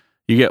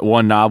you get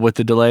one knob with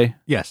the delay.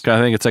 Yes. I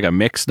think it's like a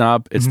mix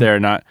knob. It's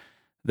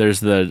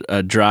there's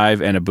the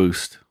drive and a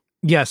boost.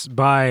 Yes,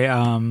 by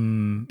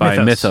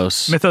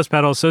Mythos. Mythos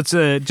pedals. So it's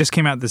just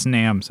came out this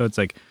NAMM. So it's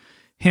like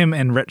him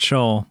and Rhett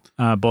Shull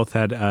both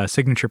had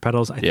signature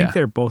pedals. I think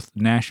they're both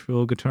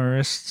Nashville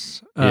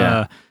guitarists.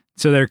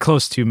 So they're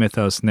close to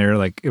Mythos and they're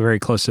like very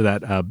close to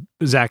that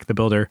Zach the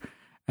Builder.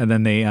 And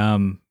then they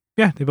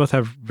they both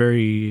have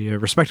very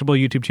respectable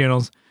YouTube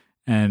channels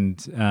and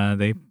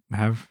they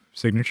have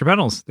signature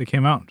pedals that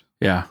came out.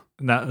 Yeah.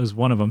 And that was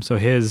one of them. So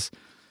his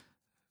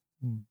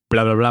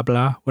blah blah blah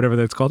blah whatever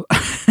that's called.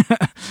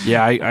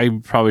 Yeah, I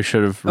probably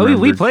should have.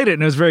 We played it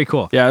and it was very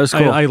cool. Yeah, it was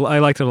cool. I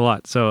liked it a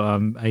lot.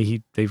 So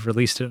they've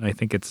released it and I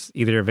think it's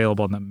either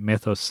available on the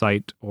Mythos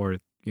site or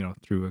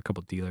through a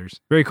couple dealers.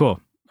 Very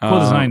cool. Cool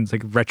design. It's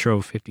like retro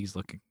 50s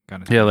looking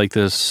kind of thing. Yeah, like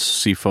this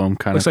seafoam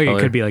kind Looks of like color.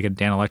 it could be like a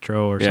Dan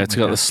Electro or something. Yeah, it's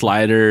got the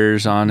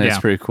sliders on it. Yeah. It's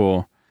pretty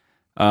cool.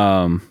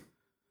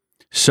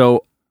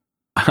 So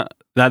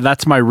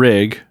that's my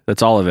rig.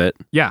 That's all of it.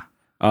 Yeah.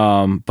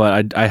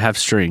 But I have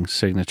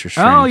signature strings.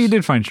 Oh, you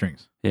did find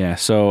strings. Yeah,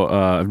 so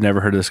I've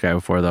never heard of this guy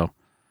before though.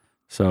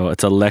 So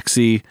it's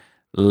Alexi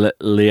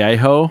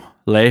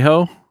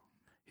Leho.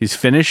 He's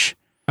Finnish.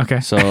 Okay.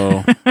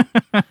 So,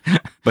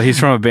 but he's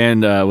from a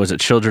band. Was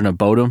it Children of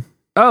Bodom?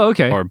 Oh,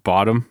 okay. Or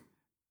Bottom?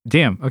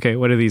 Damn. Okay.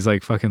 What are these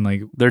like? Fucking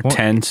like They're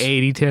 10s.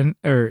 80-10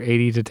 or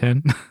 80 to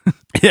 10.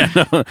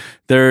 Yeah, no,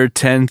 they're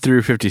 10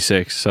 through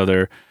 56. So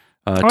they're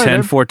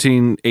 10,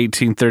 14,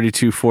 18,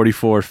 32,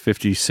 44,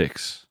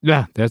 56.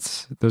 Yeah,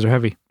 those are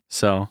heavy.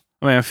 So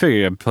I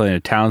figure I'm playing a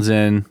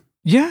Townsend.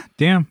 Yeah.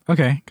 Damn.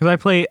 Okay.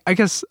 Because I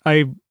guess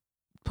I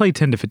play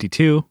 10 to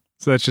 52,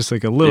 so that's just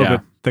like a little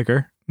bit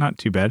thicker. Not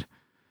too bad.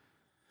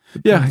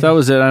 Yeah, that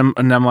was it. I'm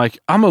like,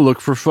 I'm gonna look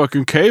for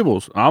fucking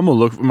cables. I'm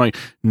like,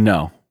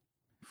 no,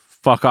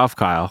 fuck off,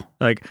 Kyle.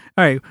 Like,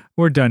 all right,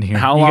 we're done here.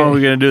 How long are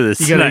we gonna do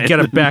this? You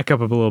gotta back up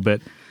a little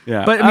bit.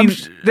 Yeah, but I mean,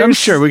 I'm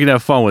sure we can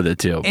have fun with it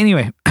too.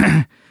 Anyway,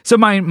 so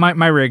my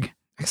rig.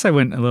 I guess I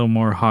went a little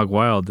more hog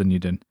wild than you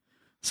did.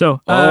 So,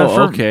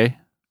 okay.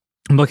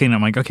 I'm looking.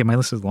 I'm like, okay, my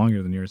list is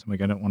longer than yours. I'm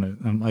like, I don't want to.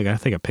 I'm like, I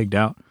think I pigged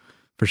out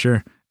for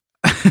sure.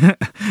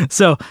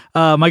 So,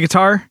 my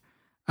guitar,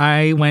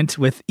 I went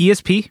with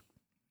ESP.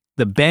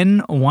 The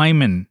Ben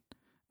Weinman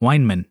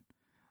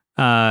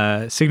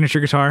signature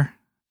guitar.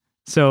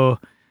 So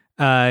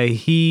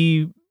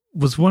he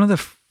was one of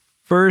the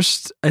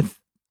first that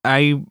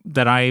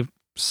I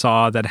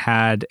saw that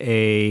had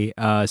a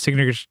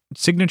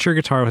signature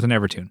guitar with an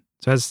Evertune.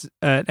 So it has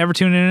an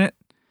Evertune in it,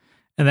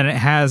 And then it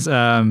has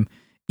EMG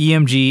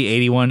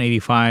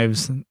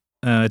 8185s.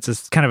 It's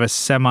a kind of a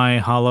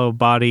semi-hollow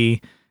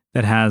body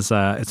that has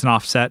it's an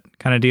offset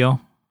kind of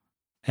deal.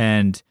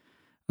 And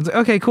I was like,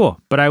 okay, cool.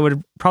 But I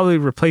would probably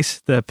replace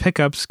the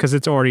pickups because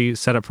it's already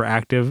set up for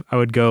active. I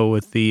would go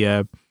with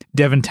the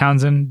Devin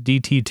Townsend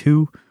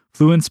DT2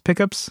 Fluence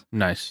pickups.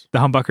 Nice. The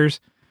humbuckers.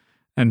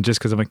 And just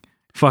because I'm like,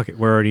 fuck it,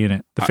 we're already in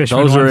it. The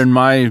Fishman those ones, are in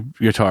my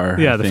guitar.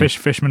 yeah, the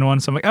Fishman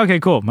one. So I'm like, okay,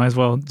 cool. Might as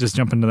well just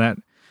jump into that.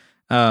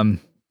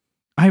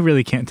 I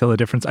really can't tell the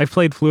difference. I've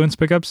played Fluence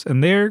pickups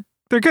and they're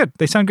good.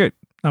 They sound good.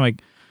 I'm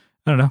like,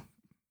 I don't know.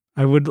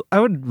 I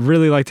would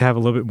really like to have a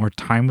little bit more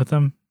time with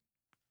them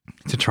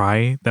to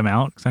try them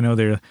out because I know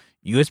they're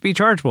USB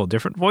chargeable,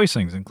 different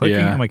voicings and clicking.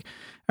 Yeah. I'm like,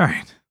 all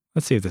right,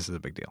 let's see if this is a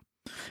big deal.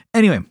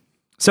 Anyway,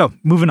 so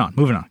moving on.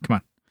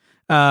 Come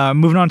on.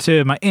 Moving on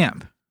to my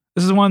amp.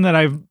 This is one that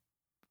I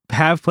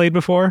have played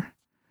before,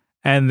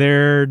 and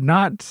they're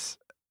not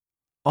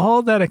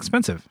all that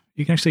expensive.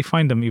 You can actually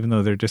find them even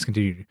though they're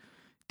discontinued.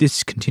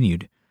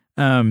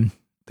 The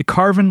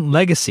Carvin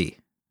Legacy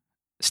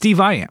Steve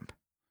Vai amp.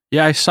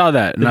 Yeah, I saw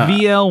that. The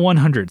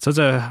VL100. So it's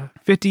a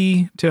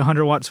 50 to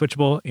 100 watt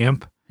switchable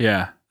amp.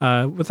 Yeah.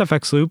 With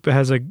FX loop. It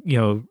has a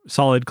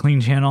solid clean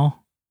channel,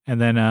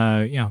 and then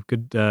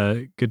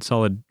good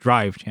solid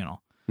drive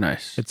channel.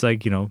 Nice. It's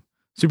like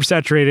super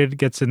saturated.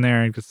 Gets in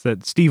there and gets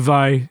that Steve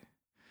Vai.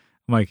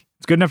 I'm like,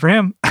 it's good enough for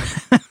him.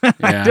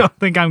 I don't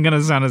think I'm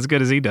gonna sound as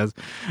good as he does,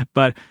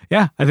 but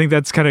yeah, I think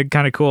that's kind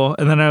of cool.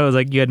 And then I was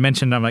like, you had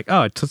mentioned, I'm like,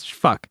 oh,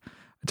 fuck, I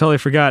totally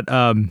forgot.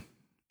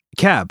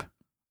 Cab,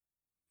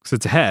 because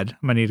it's a head.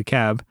 I'm gonna need a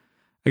cab.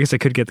 I guess I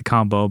could get the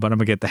combo, but I'm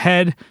gonna get the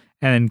head,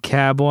 and then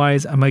cab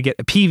wise, I'm gonna get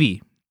a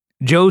PV,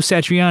 Joe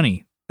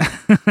Satriani,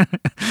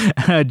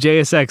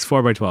 JSX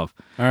 4x12. All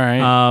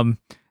right.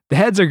 The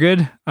heads are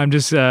good. I'm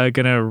just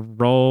gonna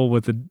roll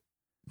with the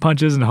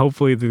punches, and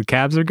hopefully the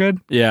cabs are good.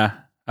 Yeah,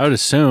 I would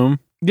assume.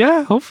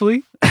 Yeah,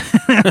 hopefully.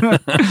 I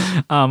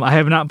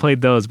have not played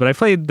those, but I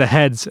played the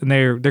heads, and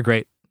they're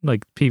great.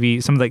 Like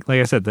PV, some like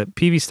I said, the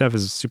PV stuff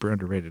is super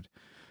underrated.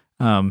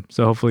 So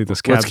hopefully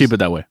this cabs. Let's keep it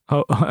that way.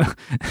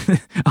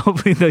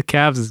 Hopefully the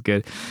cabs is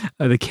good.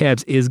 The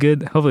cabs is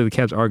good. Hopefully the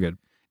cabs are good.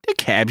 The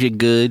cabs are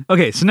good.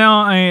 Okay, so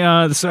now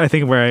I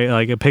think where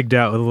I pigged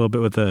out a little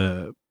bit with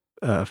the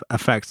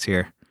effects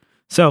here.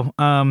 So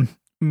I'm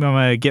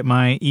gonna get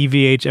my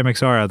EVH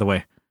MXR out of the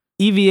way.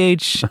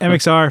 EVH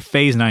MXR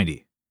Phase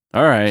 90.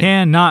 All right.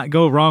 Cannot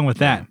go wrong with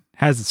that.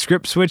 Has the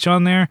script switch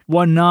on there,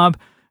 one knob.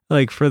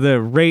 Like for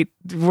the rate,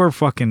 we're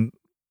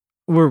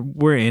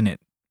in it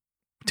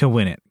to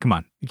win it. Come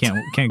on, you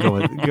can't go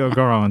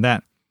wrong with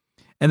that.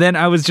 And then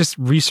I was just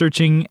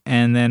researching,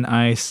 and then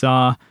I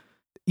saw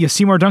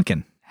Seymour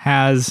Duncan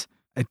has.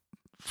 I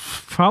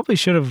probably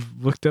should have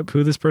looked up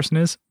who this person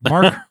is.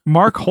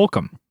 Mark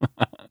Holcomb.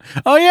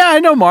 Oh yeah, I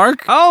know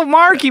Mark. Oh,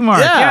 Mark.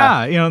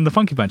 Yeah, the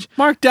Funky Bunch.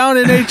 Mark down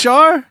in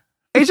HR.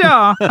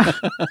 HR.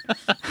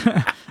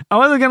 I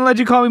wasn't gonna let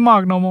you call me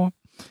Mark no more.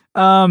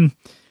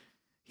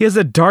 He has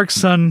a Dark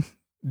Sun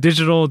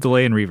digital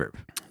delay and reverb,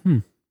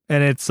 and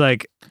it's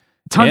like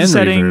tons of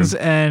settings,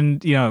 reverb.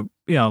 And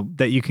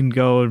that you can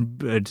go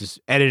just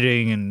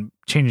editing and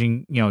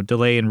changing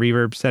delay and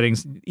reverb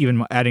settings,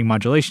 even adding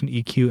modulation,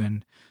 EQ,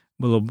 and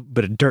a little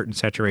bit of dirt and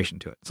saturation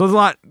to it. So there's a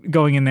lot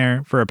going in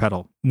there for a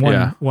pedal.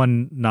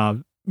 One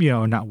knob,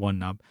 not one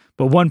knob,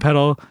 but one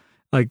pedal.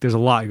 Like there's a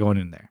lot going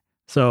in there.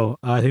 So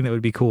I think that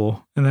would be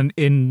cool. And then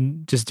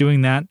in just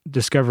doing that,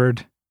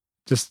 discovered,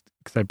 just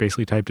because I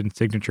basically typed in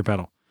signature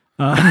pedal.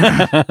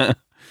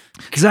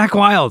 Zakk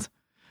Wylde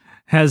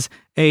has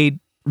a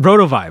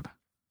Rotovibe,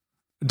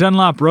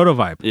 Dunlop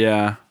Rotovibe.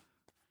 Yeah.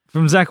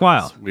 From Zakk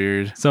Wylde. That's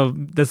weird. So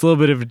that's a little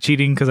bit of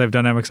cheating because I've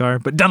done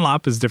MXR, but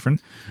Dunlop is different.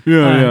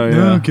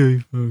 Yeah.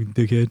 Okay,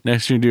 dickhead.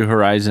 Next you do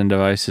Horizon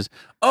devices.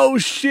 Oh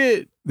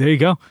shit. There you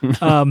go.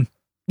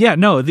 Yeah,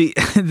 no, the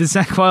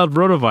Zakk Wylde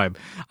Rotovibe.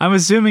 I'm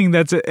assuming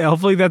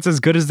hopefully that's as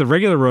good as the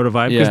regular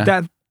Rotovibe because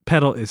that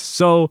pedal is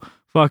so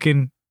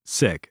fucking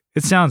sick.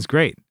 It sounds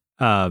great.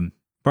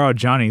 Borrowed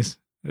Johnny's.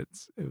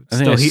 It's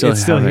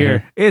still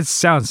here. It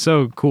sounds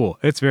so cool.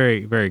 It's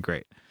very, very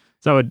great.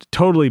 So I would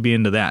totally be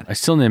into that. I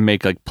still need to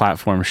make like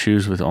platform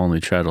shoes with only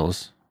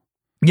treadles.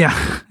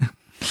 Yeah.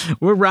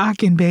 We're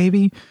rocking,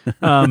 baby.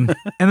 And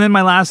then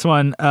my last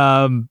one,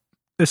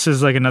 this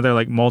is like another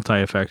like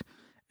multi-effect.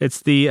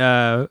 It's the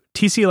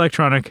TC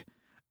Electronic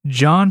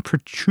John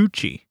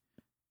Petrucci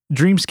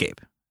Dreamscape.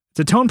 It's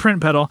a tone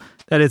print pedal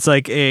that it's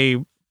like a...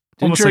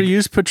 Didn't you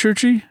use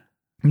Petrucci?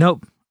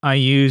 Nope. I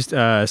used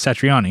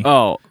Satriani.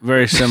 Oh,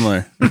 very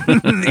similar.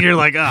 You're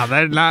like,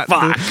 they're not...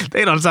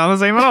 They don't sound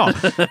the same at all.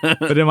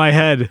 But in my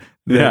head,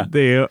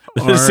 they are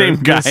the same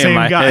guy in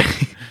my guy.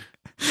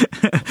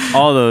 Head.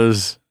 All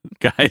those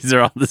guys are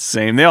all the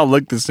same. They all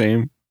look the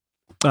same.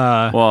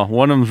 Well,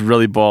 one of them's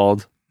really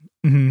bald.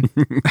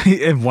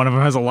 Mm-hmm. And one of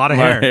them has a lot of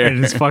hair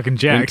and it's fucking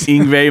jacked.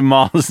 Yngwie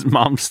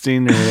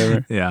Malmsteen or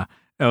whatever. Yeah.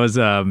 That was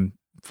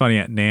funny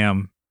at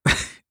NAMM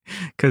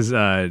because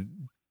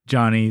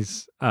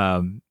Johnny's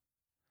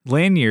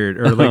lanyard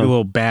or like a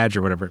little badge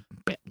or whatever.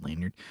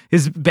 Lanyard.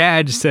 His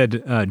badge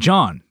said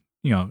John.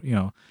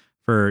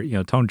 For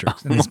Tone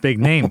Jerks and this big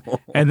name.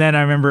 And then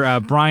I remember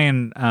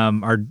Brian,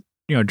 our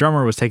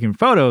drummer, was taking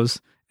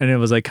photos, and it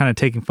was like kind of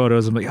taking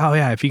photos. I'm like, oh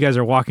yeah, if you guys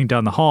are walking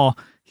down the hall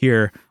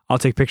here, I'll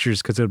take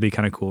pictures because it'll be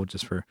kind of cool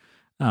just for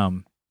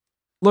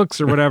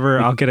looks or whatever.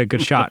 I'll get a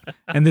good shot.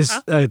 And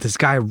this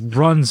guy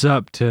runs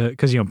up to,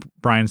 because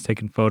Brian's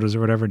taking photos or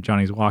whatever, and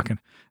Johnny's walking.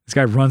 This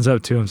guy runs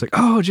up to him. He's like,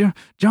 oh,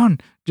 John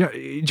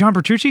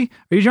Petrucci?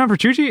 Are you John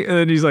Petrucci? And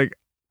then he's like,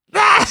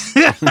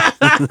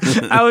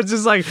 I was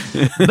just like,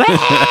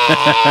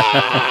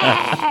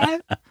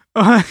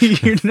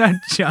 you're not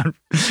John.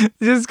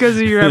 Just because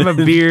you have a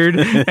beard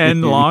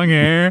and long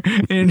hair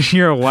and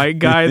you're a white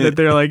guy, that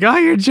they're like, oh,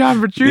 you're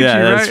John Petrucci, yeah,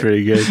 right? That's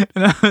pretty good.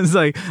 And I was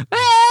like,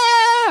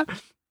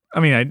 I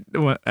mean,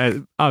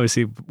 I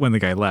obviously when the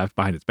guy left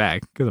behind his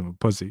back because I'm a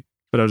pussy,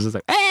 but I was just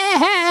like,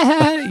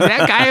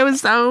 that guy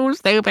was so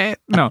stupid.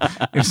 No,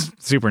 he's a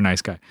super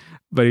nice guy.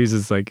 But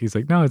he's like,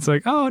 no, it's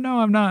like, oh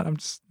no, I'm not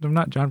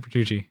John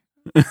Petrucci.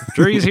 I'm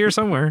sure he's here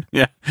somewhere.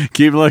 Yeah,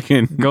 keep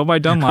looking. Go by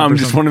Dunlop. I'm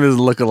just one of his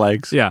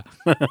lookalikes. Yeah.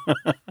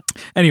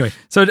 Anyway,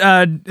 so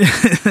John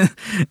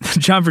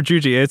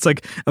Petrucci, it's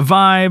like a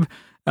vibe,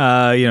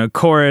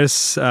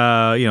 chorus,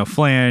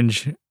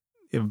 flange.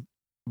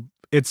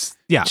 It's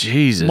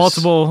Jesus,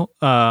 multiple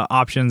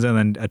options and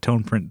then a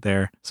tone print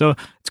there. So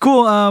it's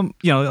cool.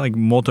 Like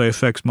multi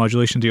effects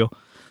modulation deal.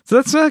 So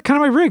that's kind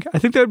of my rig. I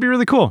think that would be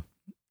really cool.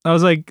 I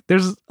was like,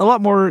 there's a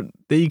lot more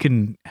that you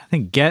can, I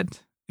think,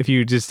 get if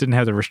you just didn't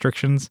have the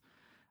restrictions.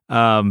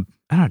 I don't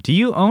know. Do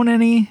you own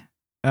any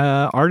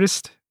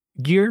artist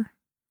gear?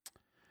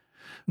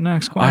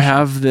 Next question. I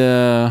have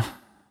the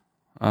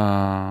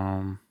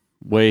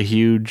Way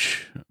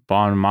Huge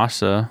Bon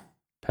Massa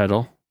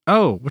pedal.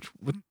 Oh, which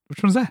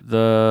one's that?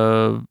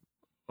 The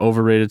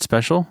overrated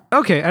special.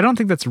 Okay, I don't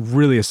think that's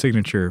really a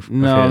signature.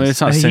 No,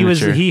 it's not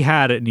signature. He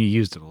had it and he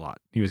used it a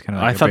lot. He was kind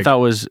of. Like I thought that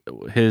was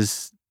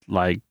his,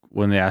 like,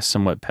 when they asked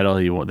him what pedal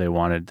they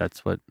wanted,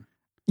 that's what.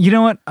 You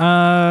know what?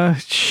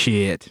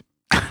 Shit.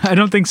 I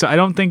don't think so. I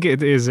don't think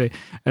it is a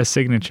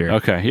signature.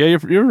 Okay. Yeah,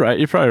 you're right.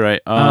 You're probably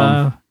right.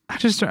 I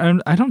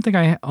don't think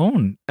I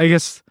own. I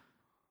guess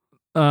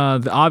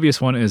the obvious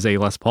one is a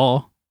Les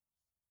Paul.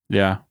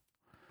 Yeah.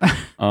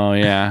 Oh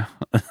yeah.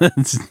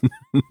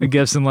 A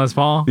Gibson Les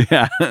Paul.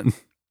 Yeah.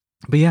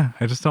 But yeah,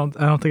 I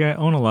don't think I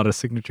own a lot of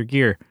signature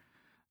gear.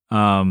 There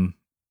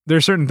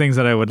are certain things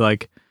that I would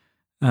like.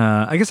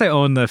 I guess I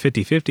own the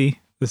 50/50,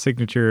 the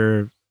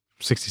signature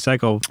 60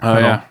 cycle pedal. Oh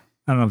yeah.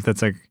 I don't know if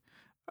that's like,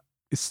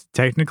 it's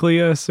technically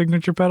a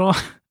signature pedal.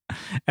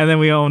 And then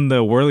we own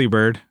the Whirly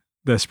Bird,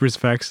 the Spruce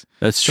Effects.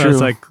 That's so true.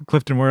 It's like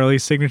Clifton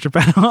Whirly's signature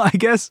pedal, I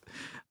guess.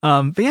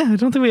 But yeah, I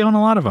don't think we own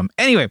a lot of them.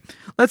 Anyway,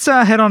 let's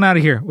head on out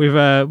of here. We've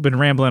been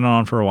rambling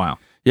on for a while.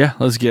 Yeah,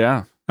 let's get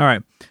out. All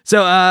right.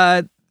 So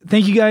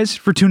thank you guys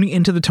for tuning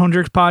into the Tone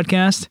Jerks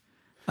podcast.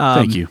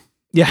 Thank you.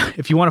 Yeah,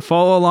 if you want to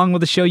follow along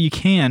with the show, you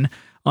can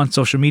on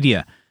social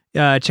media.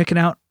 Check it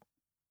out.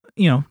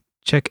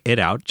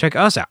 Check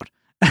us out.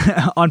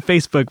 On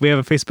Facebook, we have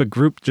a Facebook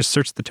group. Just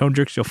search the Tone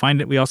Jerks. You'll find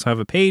it. We also have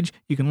a page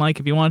you can like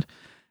if you want.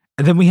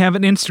 And then we have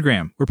an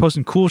Instagram. We're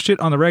posting cool shit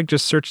on the reg.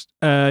 Just search,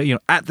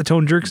 at the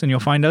Tone Jerks, and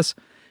you'll find us.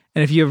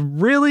 And if you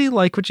really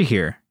like what you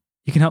hear,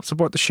 you can help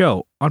support the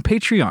show on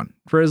Patreon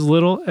for as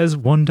little as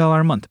 $1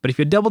 a month. But if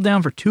you double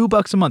down for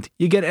 $2 a month,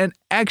 you get an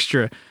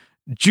extra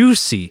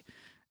juicy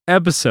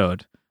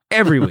episode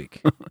every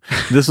week.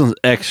 This one's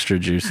extra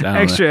juicy.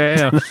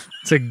 Extra.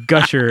 It's a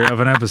gusher of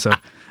an episode.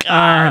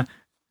 Yeah,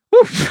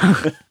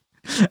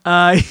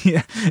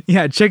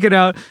 check it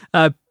out.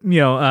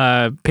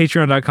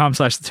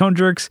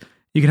 Patreon.com/thetone-jerks.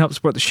 You can help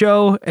support the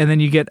show, and then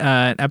you get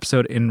an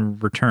episode in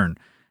return.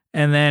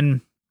 And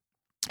then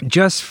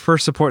just for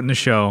supporting the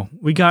show,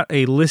 we got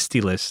a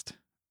listy list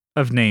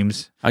of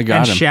names. I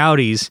got and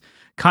shouties.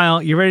 Kyle,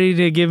 you ready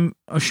to give him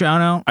a shout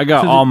out? I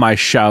got all my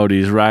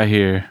shouties right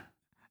here.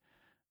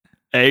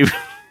 Hey,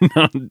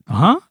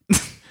 huh?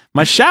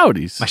 My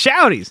shouties. My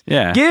shouties.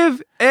 Yeah.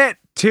 Give it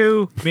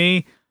to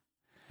me.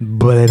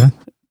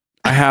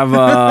 I have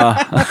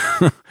I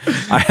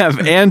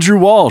have Andrew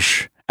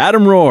Walsh,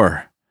 Adam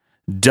Rohr,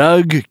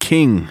 Doug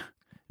King,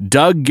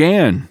 Doug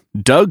Gann,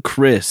 Doug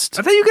Christ.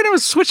 I thought you were gonna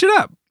switch it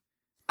up.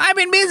 I've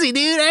been busy,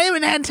 dude. I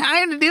haven't had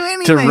time to do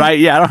anything. To write,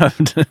 yeah, I don't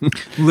have to.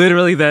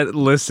 Literally, that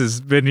list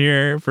has been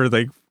here for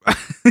like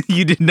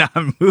you did not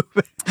move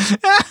it.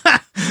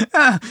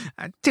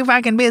 Too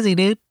fucking busy,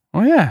 dude.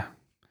 Oh yeah,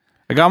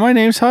 I got my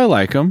names how I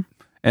like them,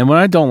 and when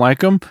I don't like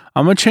them,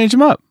 I'm gonna change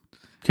them up.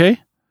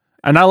 Okay.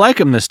 And I like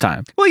him this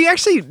time. Well, he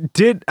actually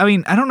did. I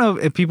mean, I don't know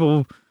if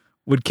people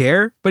would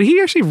care, but he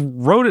actually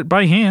wrote it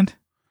by hand.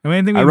 I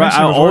mean,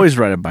 I always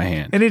write it by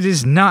hand. And it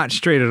is not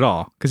straight at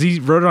all because he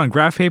wrote it on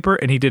graph paper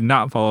and he did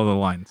not follow the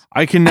lines.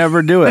 I can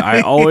never do it.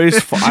 I always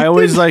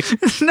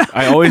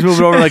move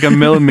it over like a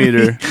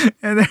millimeter.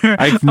 And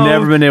I've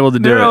never been able to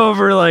do it. They're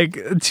over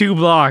like 2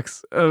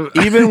 blocks.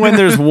 Even when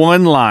there's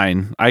one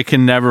line, I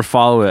can never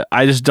follow it.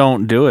 I just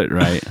don't do it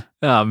right.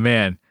 Oh,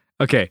 man.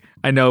 Okay,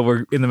 I know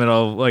we're in the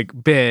middle of like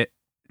bit,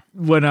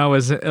 when I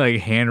was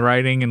like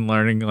handwriting and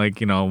learning, like,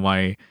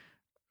 my,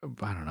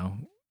 I don't know,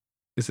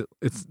 it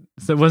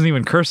wasn't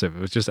even cursive. It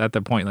was just at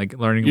the point, like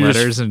learning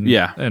letters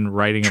and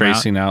writing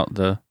tracing out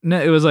the.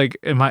 No, it was like,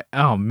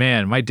 oh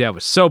man, my dad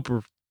was so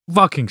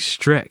fucking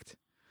strict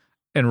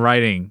in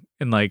writing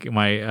and like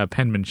my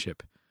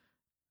penmanship.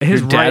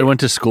 Your dad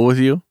went to school with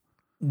you?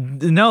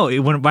 No, it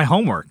went by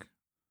homework.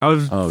 I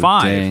was 5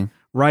 dang.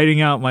 writing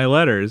out my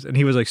letters, and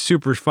he was like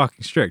super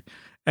fucking strict.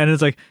 And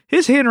it's like,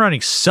 his handwriting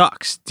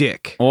sucks,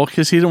 dick. Well,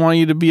 because he didn't want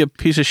you to be a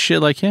piece of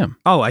shit like him.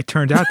 Oh, I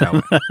turned out that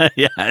way.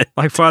 Yeah.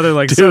 Like father,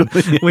 like son.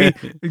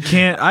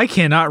 I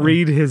cannot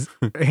read his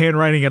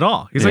handwriting at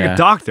all. He's like a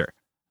doctor,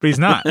 but he's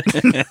not.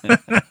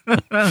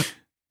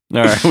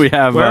 All right, we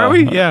have where are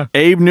we? Yeah,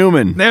 Abe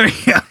Newman. There we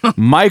go.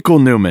 Michael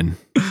Newman,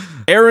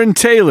 Aaron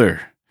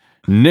Taylor,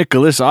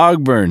 Nicholas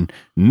Ogburn,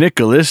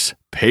 Nicholas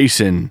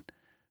Payson,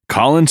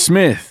 Colin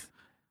Smith,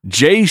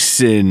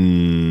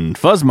 Jason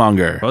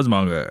Fuzzmonger.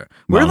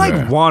 We're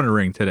like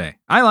wandering today.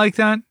 I like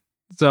that.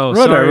 So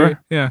whatever. Sorry.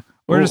 Yeah,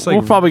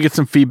 we'll probably get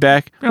some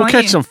feedback. We'll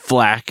catch some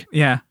flack.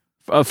 Yeah,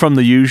 from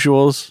the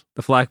usuals.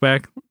 The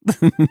flackback,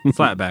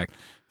 flatback,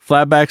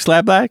 flatback,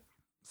 slapback,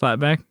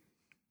 flatback,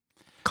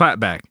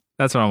 clapback.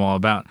 That's what I'm all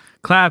about.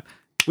 Clap.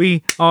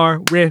 We are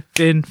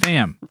riffin'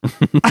 fam.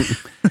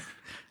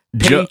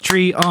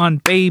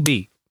 Patreon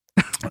baby.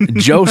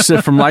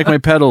 Joseph from Like My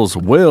Pedals,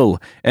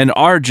 Will, and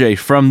RJ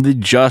from the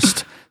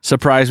Just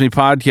Surprise Me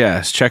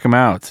podcast. Check them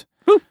out.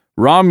 Woo.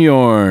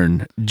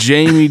 Romyorn,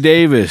 Jamie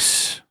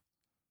Davis.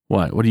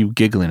 What are you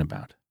giggling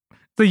about?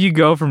 So you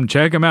go from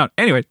check them out.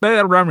 Anyway,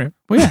 well,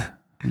 yeah.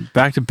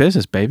 Back to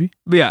business, baby.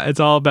 Yeah, it's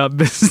all about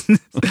business.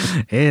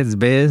 It's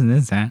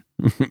business, huh?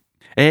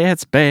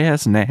 It's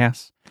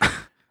business.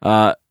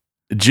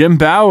 Jim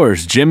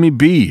Bowers, Jimmy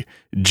B,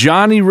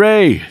 Johnny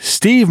Ray,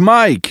 Steve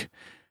Mike,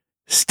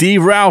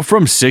 Steve Rao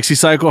from 60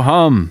 Cycle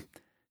Hum.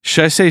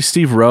 Should I say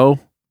Steve Rowe?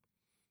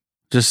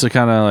 Just to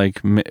kind of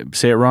like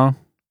say it wrong?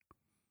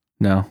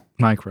 No.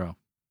 Mike Rowe.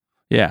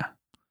 Yeah.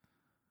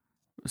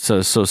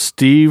 So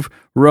Steve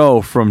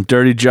Rowe from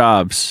Dirty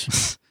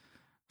Jobs.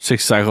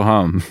 60 Cycle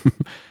Hum.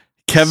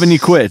 Kevin E.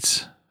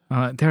 Quits.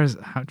 I'm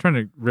trying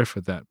to riff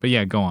with that, but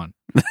yeah, go on.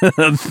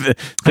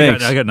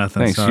 Thanks. I got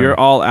nothing. Thanks. Sorry. You're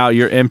all out.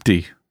 You're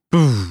empty.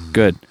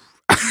 Good.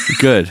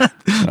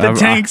 The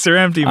tanks are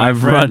empty.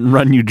 I've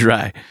run you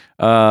dry.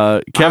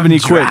 Kevin, he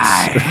quits.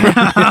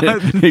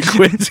 He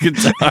quits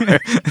guitar.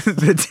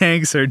 The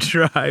tanks are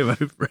dry, my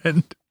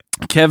friend.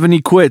 Kevin,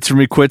 he quits from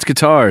He Quits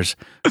Guitars.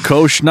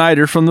 Co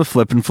Schneider from the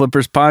Flippin'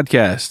 Flippers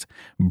podcast.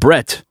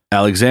 Brett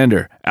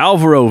Alexander.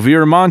 Alvaro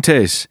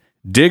Viramontes.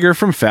 Digger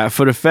from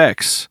Fatfoot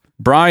Effects.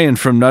 Brian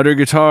from Nutter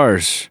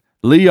Guitars.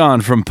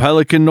 Leon from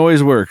Pelican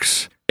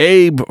Noiseworks.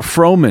 Abe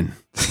Froman.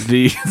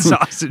 The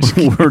Sausage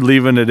King. We're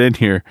leaving it in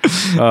here.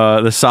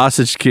 The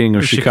Sausage King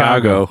of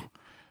Chicago.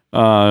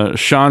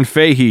 Sean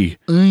Fahey.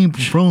 Abe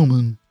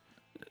Froman.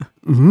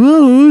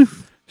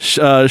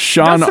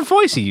 Sean. That's the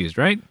voice he used,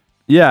 right?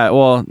 Yeah,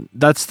 well,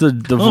 that's the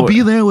I'll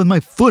be there with my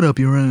foot up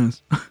your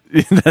ass.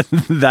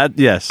 that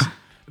yes.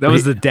 That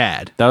was the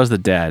dad. That was the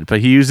dad, but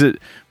he used it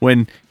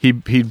when he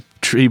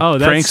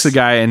pranks the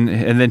guy and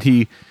then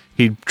he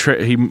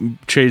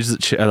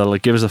changes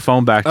like gives the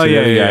phone back to the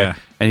other guy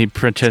and he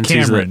pretends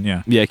Cameron,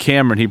 he's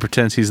Cameron. He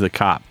pretends he's the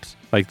cop,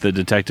 like the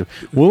detective.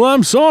 Well,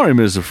 I'm sorry,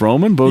 Mr.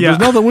 Froman, but there's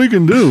nothing we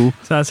can do.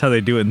 So that's how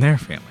they do it in their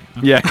family.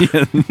 Huh? Yeah,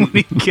 when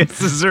he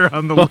kisses her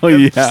on the lips. Oh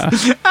yeah,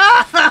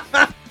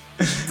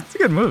 it's a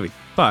good movie.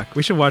 Fuck,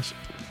 we should watch.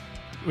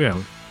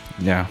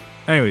 Yeah.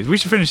 Anyways, we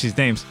should finish these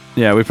names.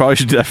 Yeah, we probably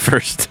should do that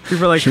first.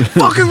 People are like,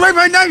 fucking write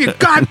my name, you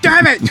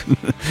goddamn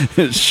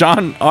it!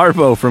 Sean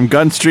Arbo from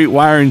Gun Street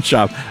Wiring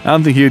Shop. I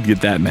don't think he would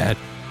get that mad.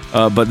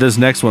 But this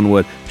next one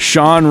would.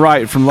 Sean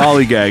Wright from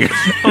Lollygag.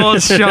 Oh,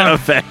 Sean.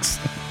 Effects.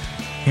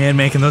 Hand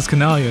making those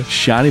canalias.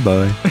 Shiny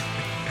boy.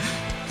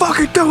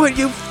 Fucking do it,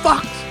 you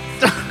fucks!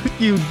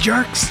 You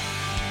jerks.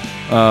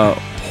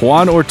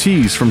 Juan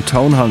Ortiz from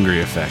Tone Hungry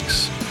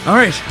Effects. All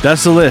right.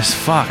 That's the list.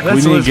 Fuck. That's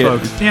we the need list, to get,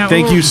 folks. Yeah,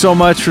 thank you so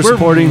much for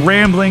supporting.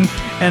 Rambling,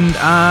 and,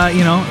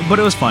 but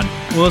it was fun.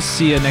 We'll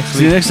see you next week.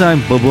 See you next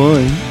time.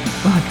 Bye-bye.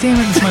 Oh, damn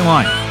it, it's my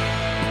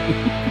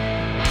line.